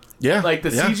well. Yeah. Like the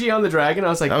CG on the dragon, I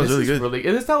was like, that was really good.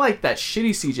 And it's not like that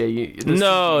shitty CG.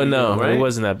 No, right? It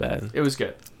wasn't that bad. It was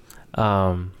good.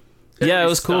 Yeah, it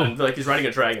was cool. Like he's riding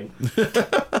a dragon.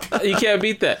 You can't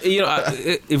beat that.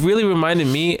 It really reminded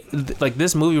me, like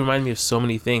this movie reminded me of so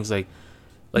many things. Like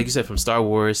you said, from Star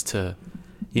Wars to,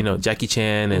 Jackie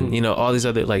Chan and, all these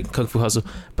other like Kung Fu Hustle.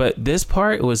 But this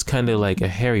part was kind of like a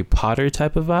Harry Potter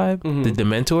type of vibe. Mm-hmm. The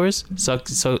Dementors they suck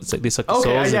the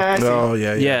souls.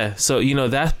 Yeah. So,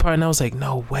 that part, and I was like,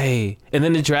 no way. And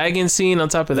then the dragon scene on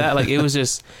top of that, like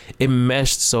it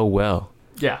meshed so well.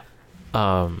 Yeah.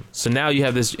 So now you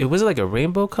have this. Was it like a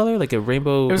rainbow color, like a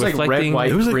rainbow? It was reflecting? Like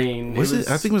red, white, green. I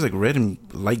think it was like red and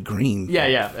light green.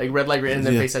 Yeah, like red, light, green, and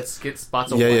then face had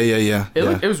spots of white. Yeah.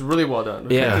 It was really well done.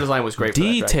 The design was great.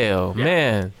 Detail,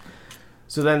 man.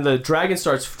 So then the dragon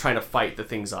starts trying to fight the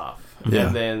things off,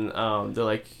 and then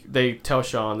they tell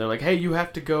Sean, they're like, hey, you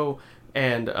have to go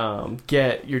and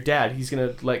get your dad. He's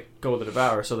gonna let go of the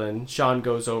Devourer. So then Sean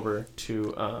goes over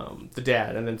to the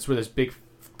dad, and then it's where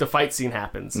the fight scene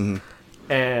happens. Mm-hmm.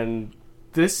 And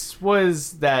this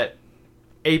was that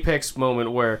apex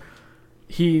moment where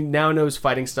he now knows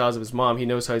fighting styles of his mom. He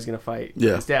knows how he's going to fight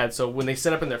his dad. So when they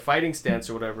set up in their fighting stance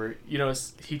or whatever, you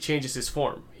notice he changes his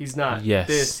form. He's not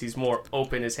this. He's more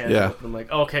open. His hands open. I'm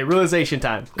like, okay, realization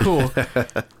time. Cool.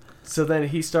 So then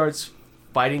he starts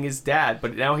fighting his dad,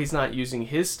 but now he's not using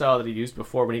his style that he used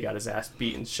before when he got his ass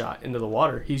beat and shot into the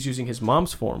water. He's using his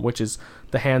mom's form, which is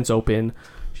the hands open.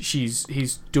 He's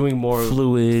doing more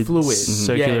fluid,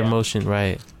 circular motion,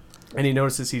 right? And he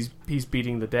notices he's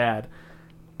beating the dad.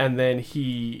 And then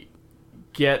he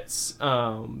gets... this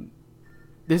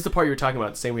is the part you were talking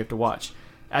about, saying we have to watch.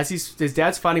 As his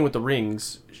dad's fighting with the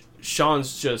rings,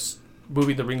 Sean's just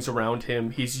moving the rings around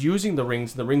him. He's using the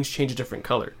rings, and the rings change a different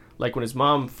color. Like when his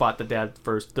mom fought the dad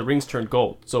first, the rings turned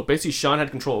gold. So basically Sean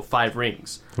had control of 5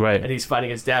 rings. Right. And he's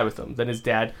fighting his dad with them. Then his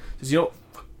dad says,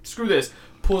 screw this.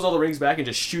 Pulls all the rings back and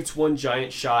just shoots one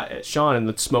giant shot at Sean, and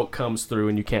the smoke comes through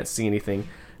and you can't see anything.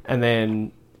 And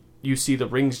then you see the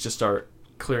rings just start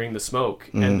clearing the smoke,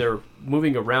 and they're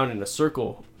moving around in a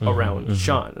circle around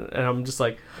Sean, and I'm just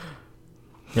like,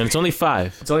 and it's only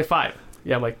 5. It's only 5.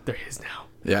 Yeah, I'm like, they're his now.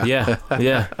 Yeah.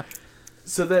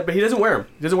 So that, but he doesn't wear them.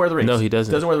 He doesn't wear the rings. No, he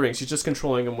doesn't. Doesn't wear the rings. He's just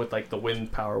controlling them with like the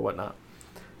wind power or whatnot.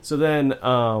 So then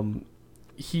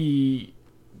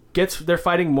they're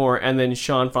fighting more, and then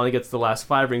Sean finally gets the last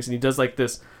 5 rings, and he does like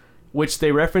this, which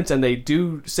they reference, and they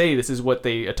do say this is what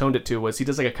they atoned it to, was he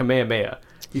does like a Kamehameha.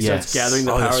 He starts gathering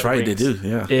the power of the rings. They do,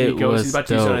 yeah. He's about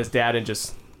to use it on his dad and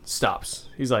just stops.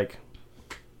 He's like,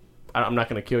 I'm not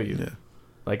going to kill you. Yeah.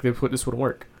 Like, this wouldn't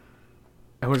work.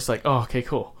 And we're just like, oh, okay,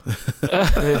 cool.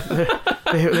 they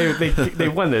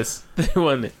won this. They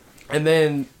won it. And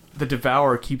then the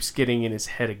Devourer keeps getting in his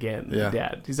head again, the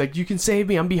dad. He's like, you can save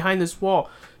me. I'm behind this wall.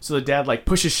 So the dad, like,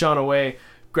 pushes Sean away,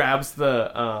 grabs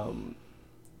the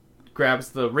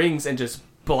rings, and just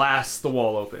blasts the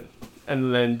wall open.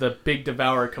 And then the big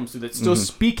Devourer comes through that's still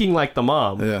speaking like the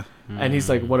mom. Yeah. And he's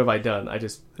like, what have I done? I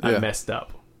messed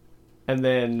up. And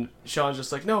then Sean's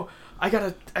just like, no, I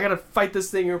gotta fight this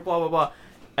thing or blah, blah, blah.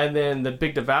 And then the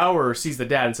big Devourer sees the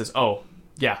dad and says, oh,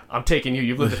 yeah, I'm taking you.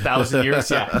 You've lived 1,000 years.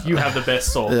 Yeah, you have the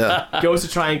best soul. Yeah. Goes to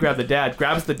try and grab the dad,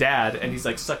 grabs the dad, and he's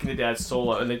like sucking the dad's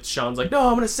soul out. And then Sean's like, no,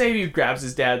 I'm going to save you. Grabs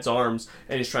his dad's arms,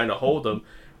 and he's trying to hold him.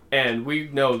 And we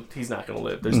know he's not going to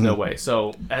live. There's no way.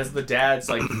 So as the dad's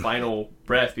like final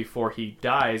breath before he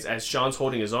dies, as Sean's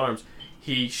holding his arms,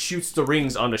 he shoots the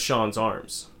rings onto Sean's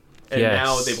arms. And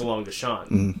now they belong to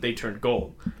Sean. They turned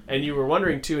gold. And you were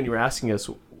wondering too, and you were asking us,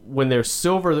 when they're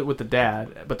silver with the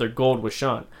dad, but they're gold with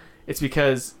Sean, it's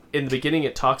because in the beginning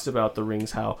it talks about the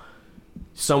rings, how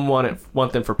some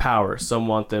want them for power, some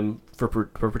want them for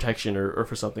protection or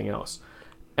for something else.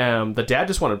 The dad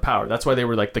just wanted power. That's why they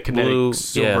were like the kinetic blue,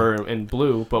 silver and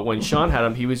blue. But when Sean had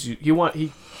them,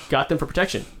 he got them for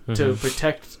protection, to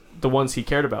protect the ones he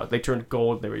cared about. They turned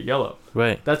gold. They were yellow.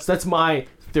 Right. That's my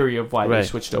theory of why they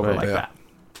switched over like that.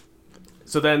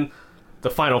 So then the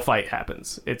final fight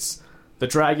happens. It's the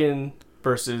dragon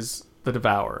versus the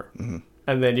Devourer.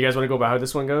 And then you guys want to go about how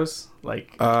this one goes?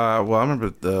 Like, well, I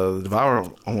remember the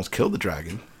Devourer almost killed the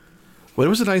dragon. But it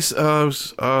was a nice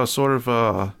sort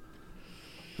of.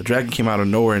 The dragon came out of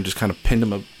nowhere and just kind of pinned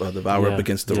him, the Devourer, up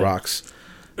against the rocks,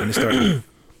 and it started.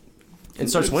 And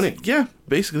starts winning. Yeah,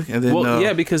 basically. And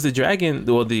then, because the dragon,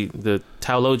 the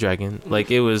Tao Lo dragon,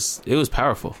 like it was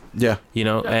powerful. Yeah,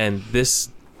 and this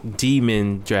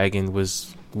demon dragon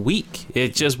was weak.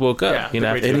 It just woke up. It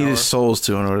needed souls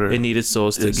to in order. It needed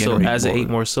souls to. So as it ate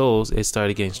more souls, it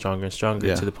started getting stronger and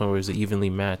stronger to the point where it was evenly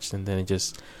matched, and then it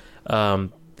just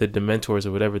the Dementors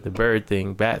or whatever, the bird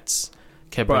thing, bats,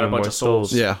 kept bringing more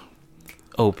souls. Yeah,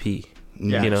 OP.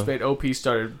 Yeah, just made OP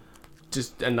started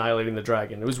just annihilating the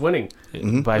dragon. It was winning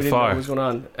by far. What was going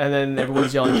on? And then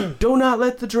everyone's yelling, "Do not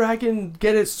let the dragon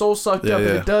get its soul sucked up.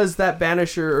 If it does, that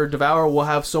Banisher or Devourer will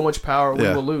have so much power, we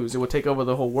will lose. It will take over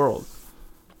the whole world."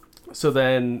 So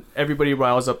then everybody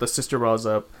riles up. The sister riles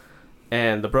up,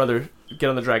 and the brother get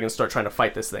on the dragon and start trying to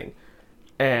fight this thing.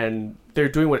 And they're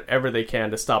doing whatever they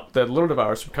can to stop the little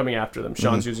Devourers from coming after them.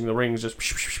 Sean's using the rings,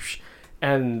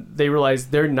 and they realize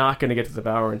they're not going to get to the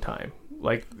Devourer in time.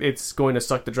 Like, it's going to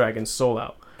suck the dragon's soul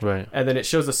out. Right. And then it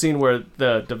shows the scene where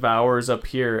the Devourer's up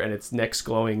here and its neck's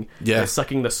glowing. Yeah. And it's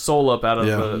sucking the soul up out of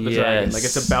the dragon. Like,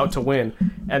 it's about to win.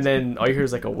 And then all you hear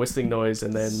is like a whistling noise,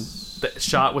 and then the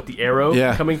shot with the arrow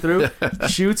coming through,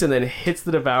 shoots, and then hits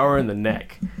the Devourer in the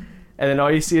neck. And then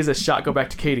all you see is a shot go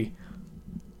back to Katie.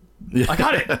 Yeah. I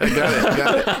got it. I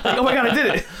got it. Like, oh my god, I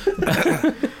did it.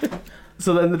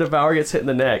 So then the Devourer gets hit in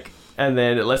the neck, and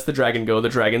then it lets the dragon go. The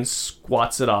dragon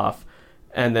squats it off.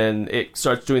 And then it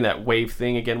starts doing that wave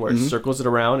thing again where it circles it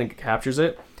around and captures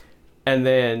it. And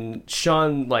then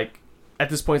Sean, like, at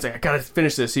this point, he's like, I gotta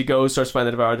finish this. He goes, starts finding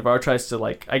the Devourer. Devourer tries to,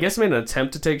 like, I guess made an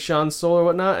attempt to take Sean's soul or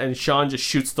whatnot, and Sean just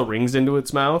shoots the rings into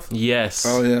its mouth. Yes.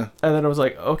 Oh, yeah. And then I was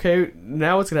like, okay,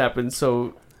 now what's gonna happen?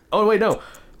 So, oh, wait, no.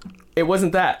 It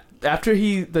wasn't that. After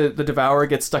the Devourer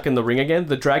gets stuck in the ring again,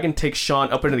 the dragon takes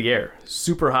Sean up into the air,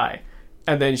 super high.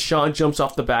 And then Sean jumps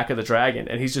off the back of the dragon,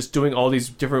 and he's just doing all these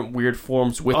different weird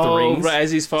forms with the rings. Right,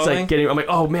 as he's falling? It's like I'm like,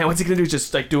 oh man, what's he gonna do?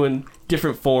 Just like doing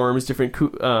different forms, different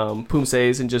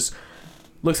poomsays, and just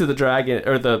looks at the dragon,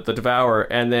 or the Devourer,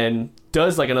 and then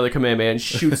does like another Kamehameha and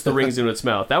shoots the rings into its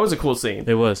mouth. That was a cool scene.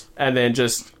 It was. And then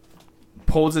just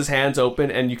pulls his hands open,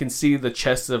 and you can see the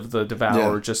chest of the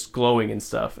Devourer just glowing and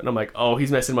stuff. And I'm like, oh,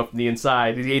 he's messing him up from the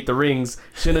inside. He ate the rings.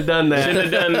 Shouldn't have done that.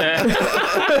 Shouldn't have done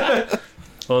that.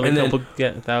 Only a couple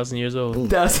 1,000 years old.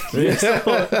 1,000 years old.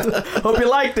 Hope you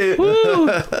liked it. Woo!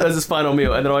 That was his final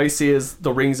meal. And then all you see is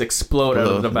the rings explode out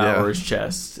of the Devourer's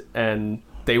chest. And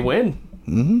they win.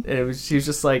 Mm-hmm. And she was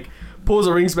just like, pulls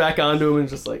the rings back onto him and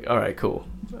just like, all right, cool.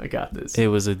 I got this. It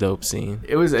was a dope scene.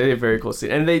 It was a very cool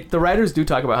scene. And the writers do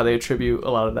talk about how they attribute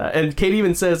a lot of that. And Kate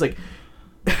even says, like,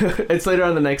 it's later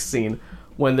on the next scene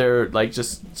when they're like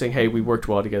just saying, hey, we worked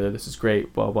well together. This is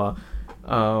great, blah, blah.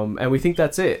 And we think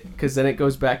that's it, because then it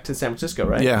goes back to San Francisco,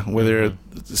 right? Yeah, where they're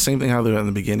the same thing how they're in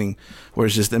the beginning, where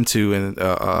it's just them two and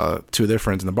two of their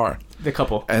friends in the bar. The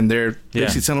couple. And they're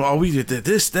basically telling them, oh, we did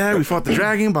this, that, we fought the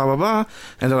dragon, blah, blah, blah.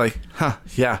 And they're like, huh,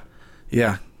 yeah.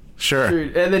 Sure.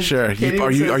 And then sure.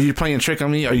 Are you playing a trick on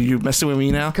me? Are you messing with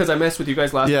me now? Because I messed with you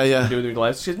guys last time. Yeah. Doing the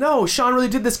live. She says, no, Sean really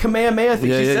did this Kamehameha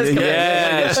thing. She says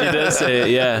Kamehameha. She does say it,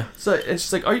 yeah. So, and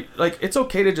she's like, are you, like, it's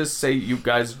okay to just say you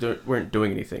guys weren't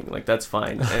doing anything. Like, that's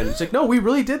fine. And it's like, no, we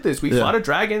really did this. We fought a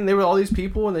dragon. There were all these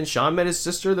people. And then Sean met his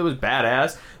sister that was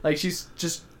badass. Like, she's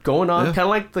just going on, kind of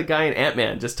like the guy in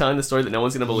Ant-Man, just telling the story that no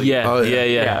one's gonna believe. Yeah.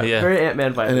 Very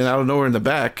Ant-Man vibes. And then out of nowhere in the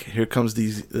back, here comes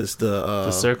the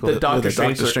circle, the Doctor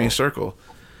Strange circle,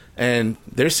 and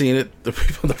they're seeing it. The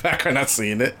people in the back are not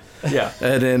seeing it. Yeah.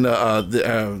 And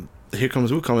then here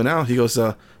comes Wu coming out. He goes,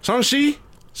 Shang-Chi.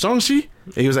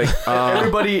 And he was like,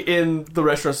 everybody in the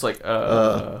restaurant's like,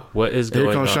 what is going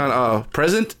on? Here comes Sean.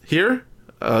 Present here.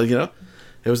 You know.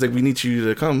 It was like, we need you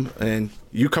to come, and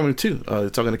you coming too.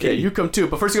 Talking to Katie. Yeah, you come too.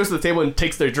 But first he goes to the table and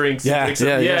takes their drinks. Yeah.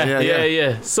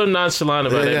 So nonchalant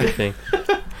about everything.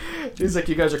 He's like,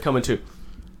 you guys are coming too.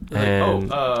 And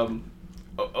like,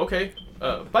 okay.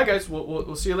 Bye guys.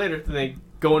 We'll see you later. Then they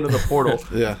go into the portal.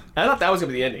 Yeah. I thought that was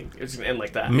gonna be the ending. It was gonna end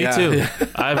like that. Me too. Yeah.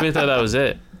 I really thought that was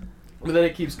it. But then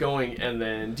it keeps going, and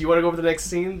then do you want to go over the next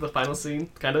scene, the final scene,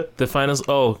 kind of? The finals.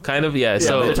 Oh, kind of. Yeah.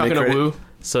 So they're talking to Wu.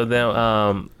 So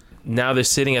now they're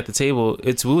sitting at the table.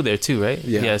 It's Wu there too, right?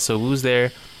 Yeah. So Wu's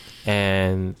there,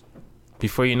 and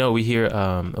before you know, we hear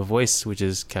a voice, which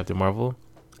is Captain Marvel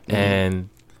and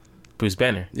Bruce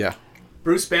Banner. Yeah.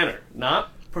 Bruce Banner,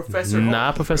 not Professor Hulk.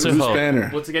 Not Professor Bruce Hulk.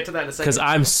 Banner. We'll get to that in a second. Because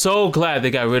I'm so glad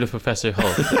they got rid of Professor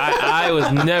Hulk. I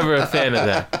was never a fan of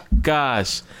that.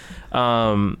 Gosh.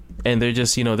 And they're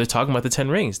just, they're talking about the 10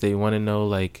 rings. They want to know,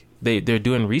 like, they're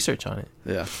doing research on it.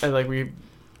 Yeah. And they're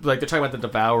talking about the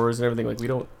Devourers and everything. Like, we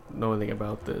don't know anything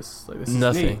about this. Like, this is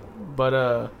nothing. Neat.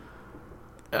 But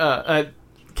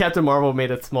Captain Marvel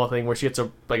made a small thing where she gets a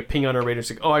ping on her radar.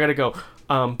 She's like, "Oh, I gotta go.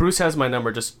 Bruce has my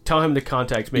number. Just tell him to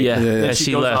contact me." Yeah. Then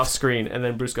she goes left off screen, and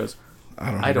then Bruce goes,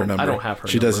 I don't have her.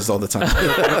 She number. does this all the time.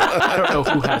 I don't know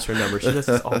who has her number. She does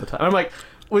this all the time. I'm like,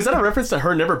 was that a reference to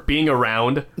her never being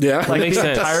around? Yeah. Like makes the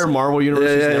sense. entire Marvel universe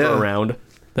is never around.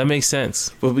 That makes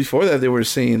sense. But before that, they were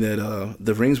saying that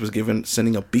the rings was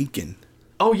sending a beacon.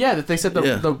 Oh yeah, that they said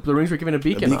the rings were given a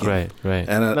beacon. Right.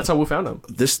 And that's how we found them.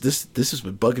 This has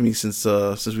been bugging me since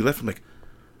we left. I'm like,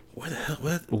 where the hell?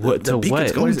 What the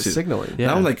beacon's going what is to? it signaling? Yeah.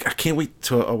 Now I'm like, I can't wait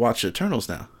to watch Eternals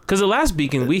now. Because the last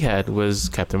beacon we had was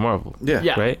Captain Marvel.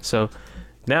 Yeah. Right. So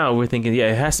now we're thinking,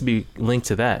 it has to be linked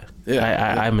to that.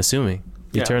 Yeah. I'm assuming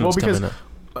Eternals coming up.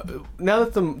 Now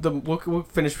that we'll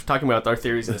finish talking about our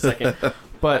theories in a second,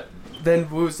 but then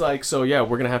Wu's like, so yeah,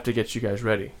 we're gonna have to get you guys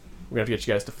ready. We're gonna have to get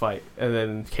you guys to fight. And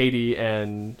then Katie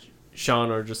and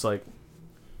Sean are just like,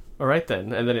 all right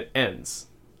then. And then it ends.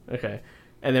 Okay.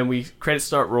 And then credits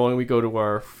start rolling. We go to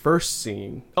our first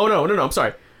scene. Oh no, I'm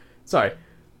sorry.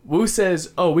 Wu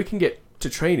says, "Oh, we can get to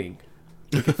training.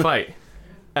 We can fight."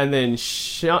 And then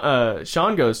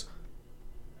Sean goes,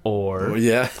 or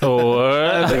singing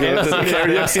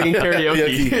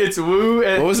karaoke. It's Wu.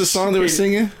 And what was the song they were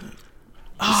singing?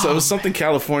 So it was something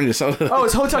California. Something. Oh,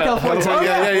 it's Hotel California.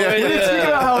 Yeah. We didn't speak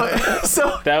about how.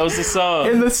 So that was the song.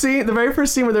 In the very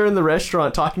first scene where they're in the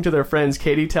restaurant talking to their friends,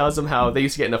 Katie tells them how they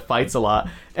used to get into fights a lot,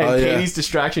 and Katie's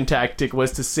distraction tactic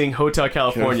was to sing Hotel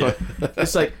California.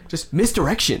 It's like just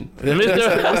misdirection.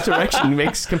 Misdirection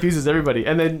confuses everybody,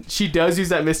 and then she does use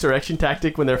that misdirection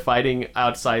tactic when they're fighting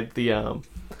outside the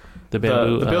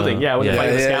bamboo, the building. When they're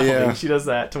fighting the scaffolding. Yeah. She does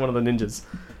that to one of the ninjas.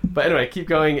 But anyway, keep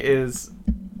going.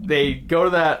 They go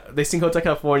to that. They sing Hotel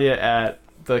California at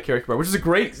the karaoke bar, which is a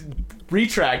great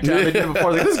retract. They did it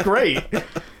before. Like, this is great.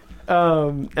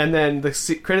 And then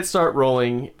the credits start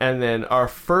rolling, and then our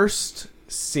first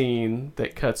scene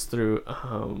that cuts through.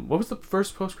 What was the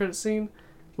first post-credit scene?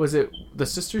 Was it the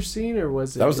sister scene, or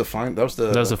was it? That was the final. That was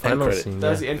the final scene. That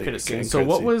was the end credit scene. So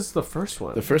what was the first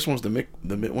one? The first one was the mid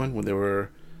one when they were,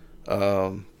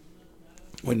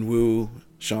 when Wu,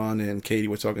 Sean, and Katie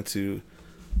were talking to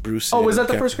Bruce. Oh, was that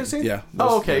the first credit scene? Yeah.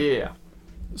 Oh, okay, yeah.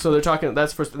 So they're talking.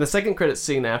 That's first. The second credit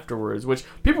scene afterwards, which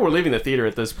people were leaving the theater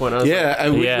at this point. I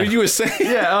was what you were saying.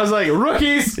 Yeah, I was like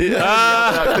rookies.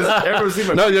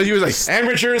 No, you was like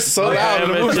amateurs. So loud.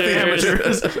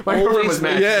 Amateurs. My girlfriend was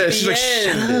mad. Yeah, she's like,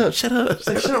 shut up. She's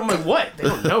like, shut up. I'm like, what? They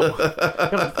don't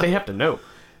know. They have to know.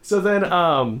 So then,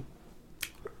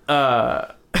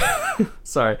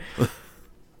 sorry.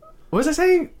 What was I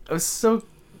saying? I was so.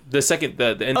 The second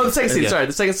end. Oh, the second scene. Sorry,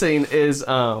 the second scene is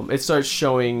it starts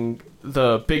showing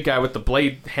the big guy with the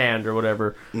blade hand or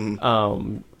whatever,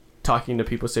 talking to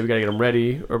people, say we gotta get them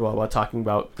ready or blah blah, talking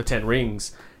about the 10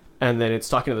 rings, and then it's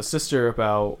talking to the sister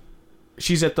about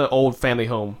she's at the old family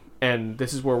home, and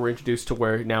this is where we're introduced to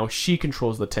where now she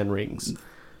controls the 10 rings.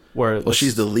 Where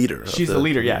she's the leader. She's the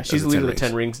leader. Yeah, she's the leader of the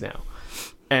 10 rings now.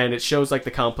 And it shows like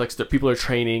the complex that people are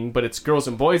training, but it's girls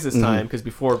and boys this time because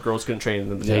before girls couldn't train in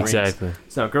the 10 exactly. rings.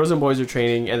 So now girls and boys are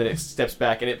training, and then it steps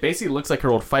back, and it basically looks like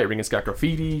her old fight ring. It's got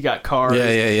graffiti, got cars.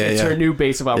 It's her new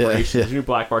base of operations, her new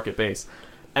black market base.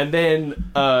 And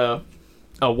then a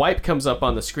wipe comes up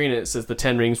on the screen, and it says the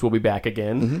 10 rings will be back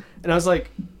again. And I was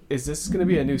like, is this going to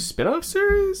be a new spin-off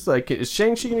series? Like, is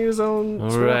Shang-Chi going to get his own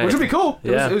spin-off? Which would be cool.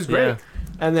 It was great. Yeah.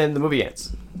 And then the movie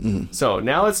ends. So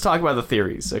now let's talk about the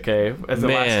theories, okay? As the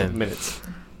last minutes.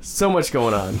 So much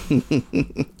going on.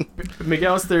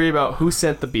 Miguel's theory about who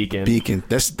sent the beacon.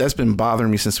 That's been bothering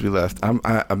me since we left.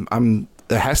 I'm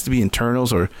there has to be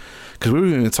Internals, or because we were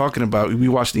even talking about, we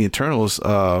watched the Internals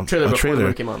trailer.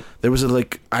 It came on. There was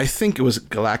I think it was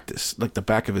Galactus, like the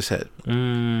back of his head.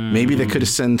 Maybe they could have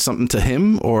sent something to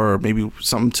him, or maybe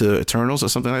something to Eternals or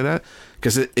something like that,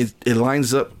 because it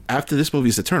lines up after this movie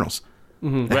is Eternals.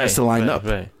 It has to line up.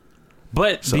 Right.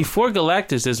 But before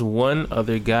Galactus, there's one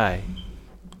other guy,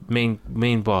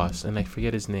 main boss, and I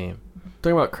forget his name.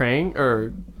 Talking about Krang,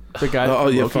 or the guy?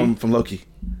 From Loki.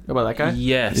 About that guy?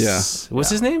 Yes. Yeah.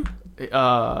 What's his name?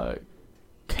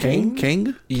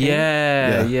 Kang?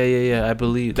 Yeah. I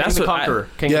believe that's King what the Conqueror.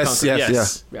 King the Conqueror.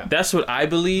 Yeah. That's what I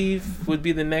believe would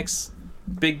be the next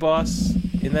big boss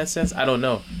in that sense. I don't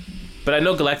know, but I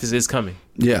know Galactus is coming.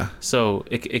 Yeah. So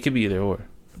it could be either or.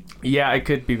 Yeah, it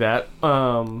could be that.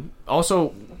 Also,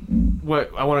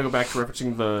 what I want to go back to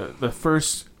referencing the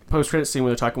first post-credit scene when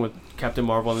they're talking with Captain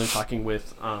Marvel and they're talking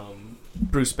with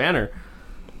Bruce Banner.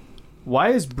 Why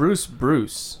is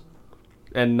Bruce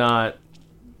and not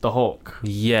the Hulk?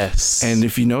 Yes. And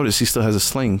if you notice, he still has a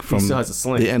sling from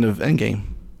the end of Endgame.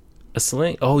 A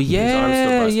sling? Oh,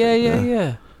 yeah.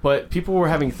 Yeah. But people were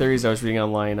having theories I was reading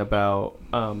online about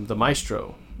the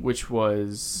Maestro, which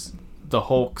was the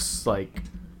Hulk's, like,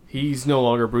 he's no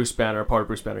longer Bruce Banner, part of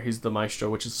Bruce Banner. He's the Maestro,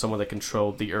 which is someone that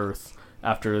controlled the Earth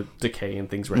after decay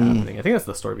and things were happening. I think that's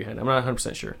the story behind it. I'm not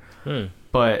 100% sure.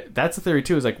 But that's the theory,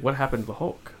 too, is like, what happened to the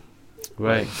Hulk?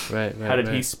 Right. How did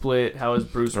he split? How is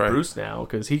Bruce Bruce now?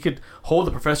 Because he could hold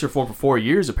the Professor form for 4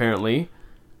 years, apparently,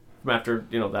 after,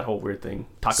 that whole weird thing.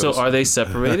 Tacos. So are they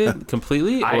separated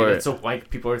completely? So, like,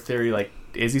 people are theory, like,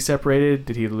 is he separated?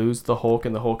 Did he lose the Hulk,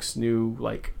 and the Hulk's new,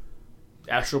 like,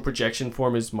 astral projection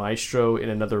form is Maestro in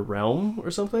another realm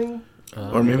or something?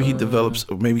 Or maybe he develops,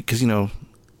 maybe because,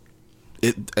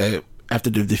 after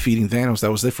defeating Thanos,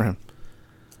 that was it for him.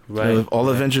 Right. All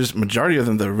Avengers, majority of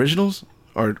them, the originals,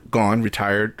 are gone,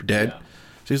 retired, dead. Yeah.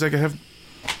 So he's like,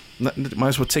 might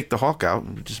as well take the Hulk out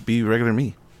and just be regular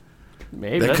me.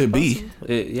 Maybe. That could be.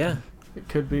 It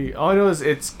could be. All I know is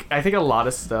I think a lot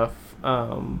of stuff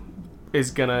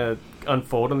is going to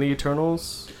unfold in the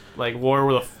Eternals. Like,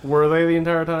 were they the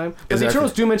entire time? But the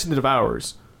Eternals do mention the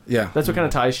Devourers. Yeah. That's what kind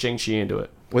of ties Shang-Chi into it.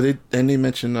 Well, they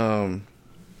mentioned,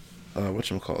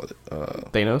 whatchamacallit?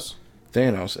 Thanos.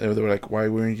 And they were like, why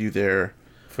weren't you there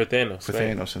for Thanos?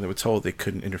 Thanos, and they were told they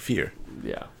couldn't interfere.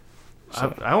 Yeah.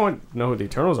 So. I don't know who the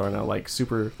Eternals are now, like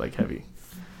super like heavy.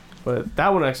 But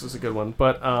that one actually is a good one.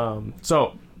 But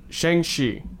so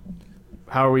Shang-Chi,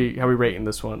 how are we rating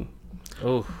this one?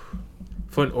 Oh,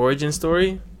 for an origin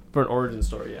story. For an origin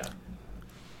story,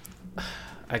 yeah.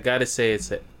 I gotta say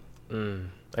it's a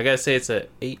 8.5.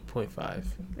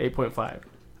 8.5.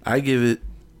 I give it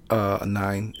a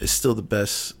 9. It's still the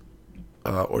best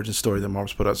origin story that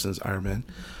Marvel's put out since Iron Man.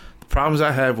 The problems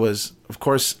I had was, of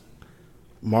course,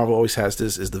 Marvel always has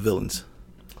this, is the villains.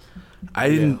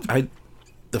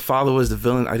 The father was the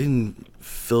villain. I didn't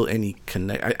feel any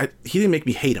connect. He didn't make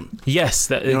me hate him. Yes,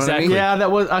 that You know what I exactly. mean? Yeah, that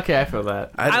was okay. I feel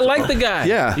that. I like the guy.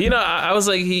 Yeah. You know, I was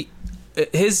like,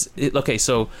 okay,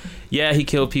 so yeah, he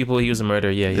killed people, he was a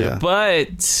murderer, yeah.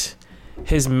 But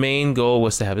his main goal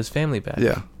was to have his family back.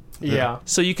 Yeah.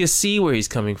 So you can see where he's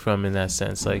coming from in that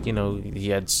sense. Like, you know, he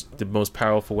had the most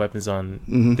powerful weapons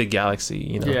on the galaxy,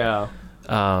 you know. Yeah.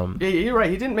 Yeah, you're right.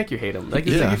 He didn't make you hate him. Like,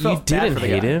 you felt bad didn't for the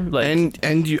hate guy. him. Like,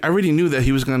 I already knew that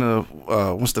he was gonna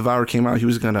once Devourer came out, he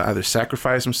was gonna either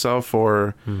sacrifice himself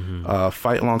or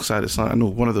fight alongside his son. I knew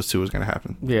one of those two was gonna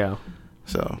happen. Yeah.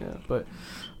 So yeah, but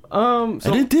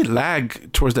and it did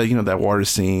lag towards that that water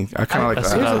scene. I kind of like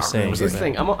that's what I was saying. Here's the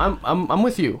thing. I'm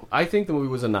with you. I think the movie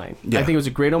was a 9. Yeah. I think it was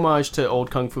a great homage to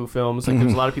old kung fu films. Like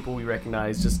there's a lot of people we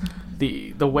recognize. Just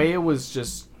the way it was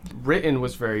just written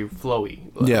was very flowy.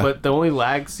 Yeah. But the only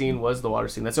lag scene was the water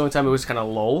scene. That's the only time it was kind of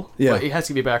lull. Yeah. But it has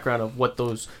to be a background of what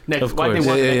those why they course.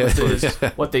 want the necklaces,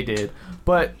 Yeah. what they did.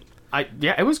 But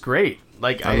it was great.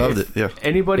 Like I loved it. Yeah.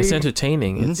 Anybody? it's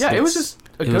entertaining. It was just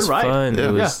a it good was ride. fun. Yeah.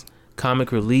 It was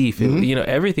comic relief. It, you know,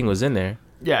 everything was in there.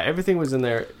 Yeah, everything was in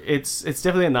there. It's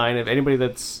definitely a 9. If anybody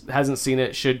hasn't seen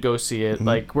it should go see it.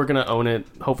 Like, we're gonna own it.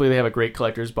 Hopefully they have a great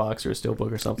collector's box or a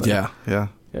steelbook or something. Yeah.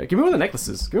 Give me one of the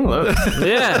necklaces. Give me one of those.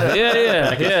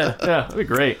 yeah. That'd be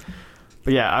great.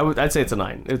 But yeah, I'd say it's a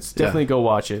 9. It's definitely go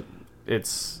watch it.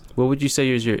 It's What would you say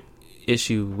is your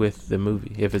issue with the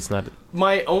movie? If it's not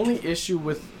my only issue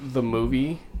with the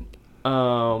movie.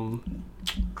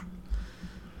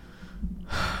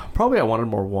 Probably I wanted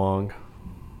more Wong.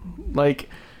 Like,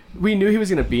 we knew he was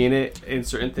going to be in it in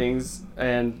certain things,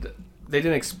 and they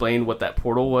didn't explain what that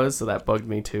portal was, so that bugged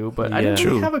me too. But I didn't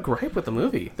really have a gripe with the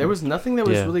movie. There was nothing that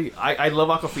was really... I love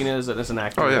Awkwafina as an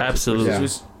actor. Oh, yeah. Absolutely. She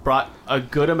just brought a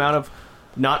good amount of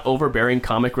not overbearing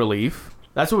comic relief.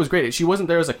 That's what was great. She wasn't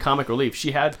there as a comic relief.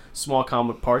 She had small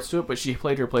comic parts to it, but she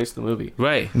played her place in the movie.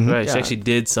 right. Yeah. She actually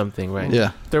did something right.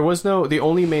 Yeah. There was no... The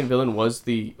only main villain was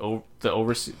the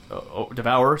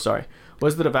Devourer, sorry.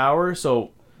 Was the Devourer,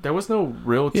 so there was no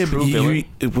real true villain.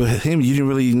 With him, you didn't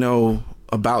really know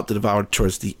about the Devourer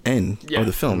towards the end of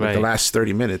the film, like the last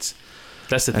 30 minutes.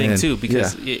 That's the thing too,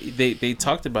 because they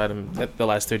talked about him at the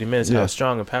last 30 minutes, how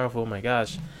strong and powerful. Oh my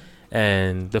gosh!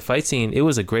 And the fight scene, it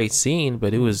was a great scene,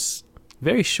 but it was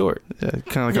very short. Yeah,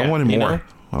 kind of like I wanted more.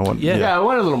 I wanted I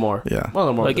wanted a little more. Yeah. I wanted a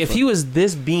little more. Like if he was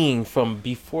this being from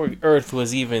before Earth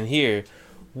was even here,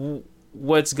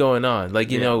 what's going on?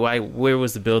 Like, you know, where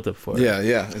was the buildup for it?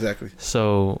 Yeah, exactly.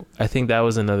 So I think that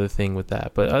was another thing with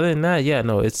that. But other than that,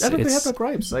 it's I don't think we have no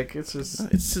gripes. Like it's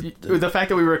the fact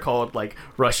that we were called like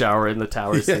Rush Hour in the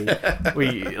tower scene.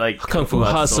 We like Kung Fu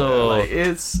Hustle. Like,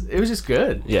 it was just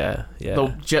good. Yeah. The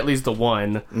Jet Li's the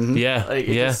one. Yeah. Like,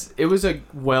 it was a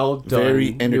well done,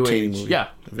 very entertaining movie. Yeah,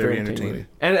 very entertaining.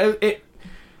 And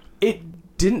it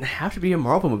didn't have to be a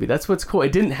Marvel movie. That's what's cool.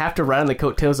 It didn't have to ride on the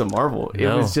coattails of Marvel. It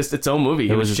was just its own movie.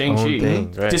 It was Shang-Chi.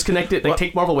 Right. Disconnect it. Like,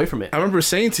 take Marvel away from it. I remember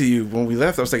saying to you when we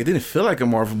left, I was like, it didn't feel like a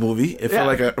Marvel movie. It felt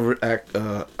like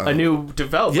a new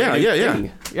development.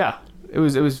 Yeah. It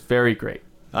was very great.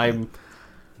 I'm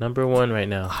number 1 right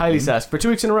now. highly satisfied for 2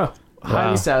 weeks in a row.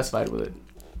 Highly satisfied with it.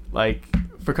 Like,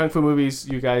 for Kung Fu movies,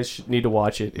 you guys need to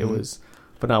watch it. It was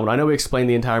phenomenal. I know we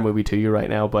explained the entire movie to you right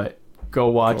now, but go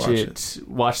watch it.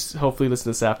 Hopefully listen to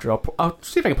this after. I'll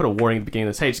see if I can put a warning at the beginning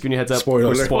of this. Hey, just giving you a heads up.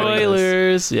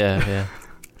 Spoilers. Yeah.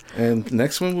 And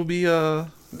next one will be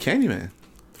Candyman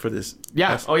for this.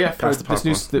 Yeah. For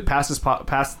Pass this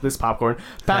popcorn.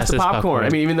 Pass the popcorn. I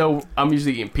mean, even though I'm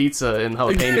usually eating pizza and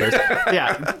jalapenos.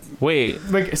 Yeah. Wait.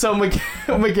 So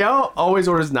Miguel always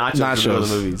orders nachos to go to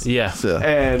the movies. Yeah.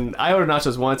 And I ordered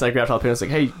nachos once. I grabbed jalapenos. Like,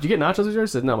 hey, did you get nachos with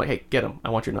yours? I said, no. I'm like, hey, get them. I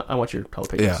want your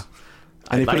jalapenos. Yeah.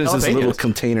 And he put it in this little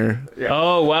container. Yeah.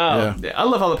 Oh, wow. Yeah, I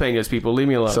love jalapenos, people. Leave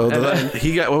me alone. So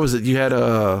he got, what was it? You had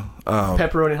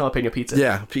pepperoni and jalapeno pizza.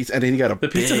 Yeah, pizza. And then he got the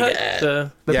Pizza Hut?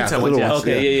 The Pizza Hut, yeah.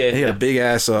 Okay, yeah. He had a big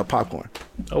ass popcorn.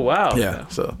 Oh, wow. Yeah,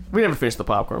 so. We never finished the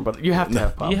popcorn, but you have to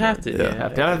have popcorn. You have to. Yeah.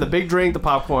 I have the big drink, the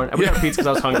popcorn. And we got pizza because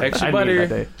I was hungry. Extra butter. That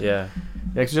day. Yeah. Yeah,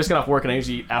 because I just got off work and I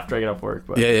usually eat after I get off work.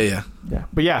 But Yeah.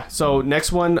 But yeah, so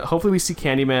next one, hopefully we see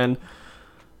Candyman.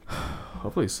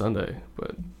 hopefully Sunday,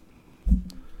 but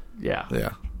yeah.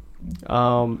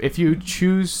 If you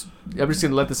choose, I'm just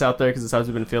gonna let this out there because it's how it's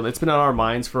been feeling. It's been on our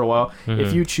minds for a while.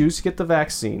 If you choose to get the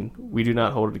vaccine, we do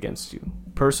not hold it against you.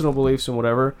 Personal beliefs and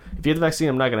whatever. If you get the vaccine,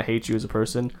 I'm not gonna hate you as a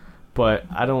person, but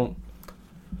I don't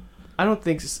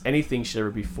think anything should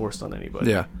ever be forced on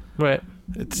anybody. Yeah, right.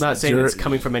 It's not saying it's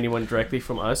coming from anyone directly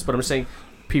from us, but I'm just saying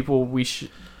people you should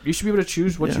be able to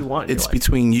choose what you want. It's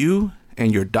between you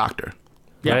and your doctor.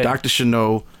 Yeah, your doctor should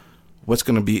know what's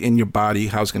going to be in your body,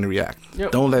 how it's going to react.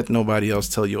 Yep. Don't let nobody else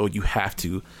tell you, oh, you have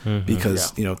to,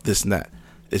 because this and that.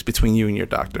 It's between you and your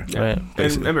doctor. Yeah. Right.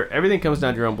 And remember, everything comes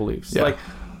down to your own beliefs. Yeah. Like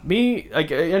me, I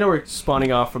know we're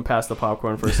spawning off from past the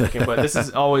popcorn for a second, but this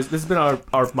has been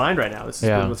our mind right now. This is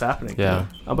what's happening. Yeah.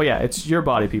 But yeah, it's your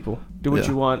body, people. Do what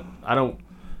you want.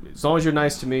 As long as you're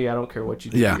nice to me, I don't care what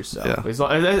you do to yourself. Yeah. As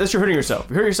long as you're hurting yourself. If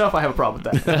you hurt yourself, I have a problem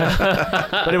with that.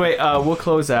 But anyway, we'll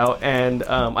close out. And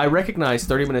I recognize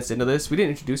 30 minutes into this, we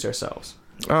didn't introduce ourselves.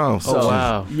 Oh,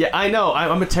 wow. Yeah, I know.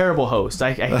 I'm a terrible host.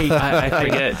 I hate I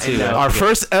forget, too. Our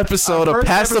first episode of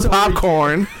Pass the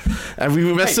Popcorn, and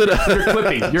we messed it up. You're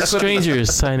clipping.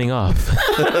 Strangers signing off.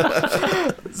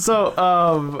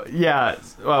 So,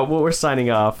 we're signing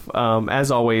off.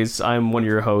 As always, I'm one of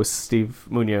your hosts, Steve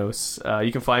Munoz.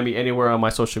 You can find me anywhere on my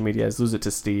social media as Lose It to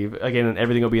Steve. Again,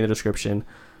 everything will be in the description.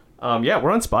 We're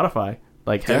on Spotify,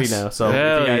 like heavy now. So if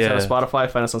you guys have a Spotify,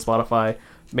 find us on Spotify.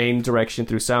 Main direction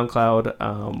through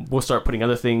SoundCloud. We'll start putting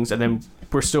other things, and then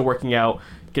we're still working out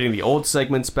getting the old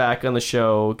segments back on the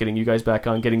show, getting you guys back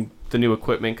on, getting the new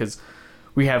equipment, because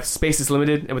we have space is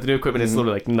limited, and with the new equipment, it's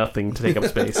literally like nothing to take up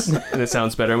space, and it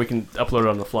sounds better, and we can upload it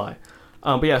on the fly.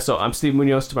 So I'm Steve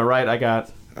Munoz. To my right, I got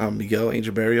Miguel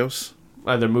Angel Berrios.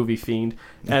 The movie fiend,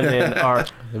 and then our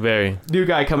very new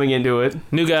guy coming into it.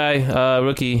 New guy,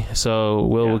 rookie. So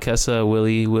Will Wekesa,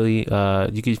 Willie.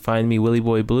 You can find me Willie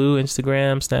Boy Blue,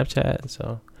 Instagram, Snapchat.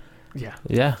 So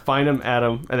yeah. Find him, add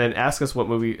him, and then ask us what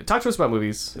movie. Talk to us about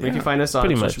movies. If you find us on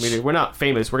social media, we're not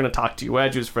famous. We're gonna talk to you. We're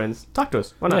as friends. Talk to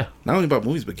us. Why not? Yeah. Not only about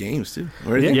movies, but games too.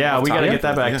 We gotta get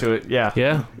that back to it.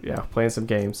 Yeah. Playing some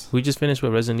games. We just finished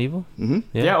with Resident Evil.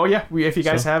 If you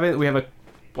guys haven't, we have a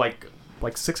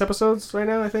like 6 episodes right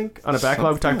now, I think, on a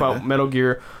backlog. We talked about Metal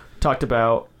Gear. Talked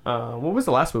about what was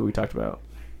the last movie we talked about?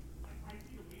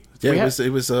 Yeah, it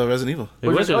was Resident Evil. It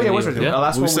was Resident Evil.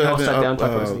 Last one we all sat down and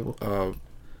talked about Resident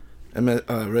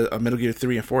Evil. Metal Gear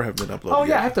 3 and 4 haven't been uploaded. Oh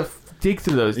yeah, I have to dig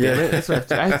through those. Damn it. That's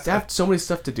what I have so many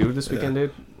stuff to do this weekend,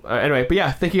 dude. Anyway,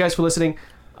 but thank you guys for listening.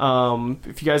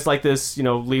 If you guys like this,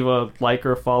 leave a like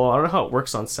or a follow. I don't know how it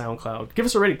works on SoundCloud. Give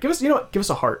us a rating. Give us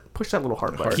a heart. Push that little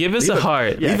heart button. Give us a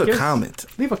heart. Leave a comment.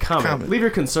 Leave a comment. Leave your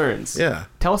concerns. Yeah.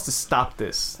 Tell us to stop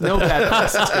this. No bad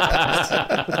press.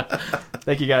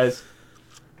 Thank you guys.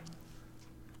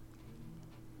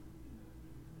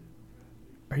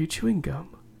 Are you chewing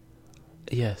gum?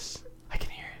 Yes. I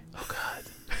can hear it. Oh God.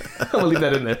 I'm gonna leave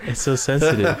that in there. It's so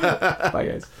sensitive. Bye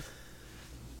guys.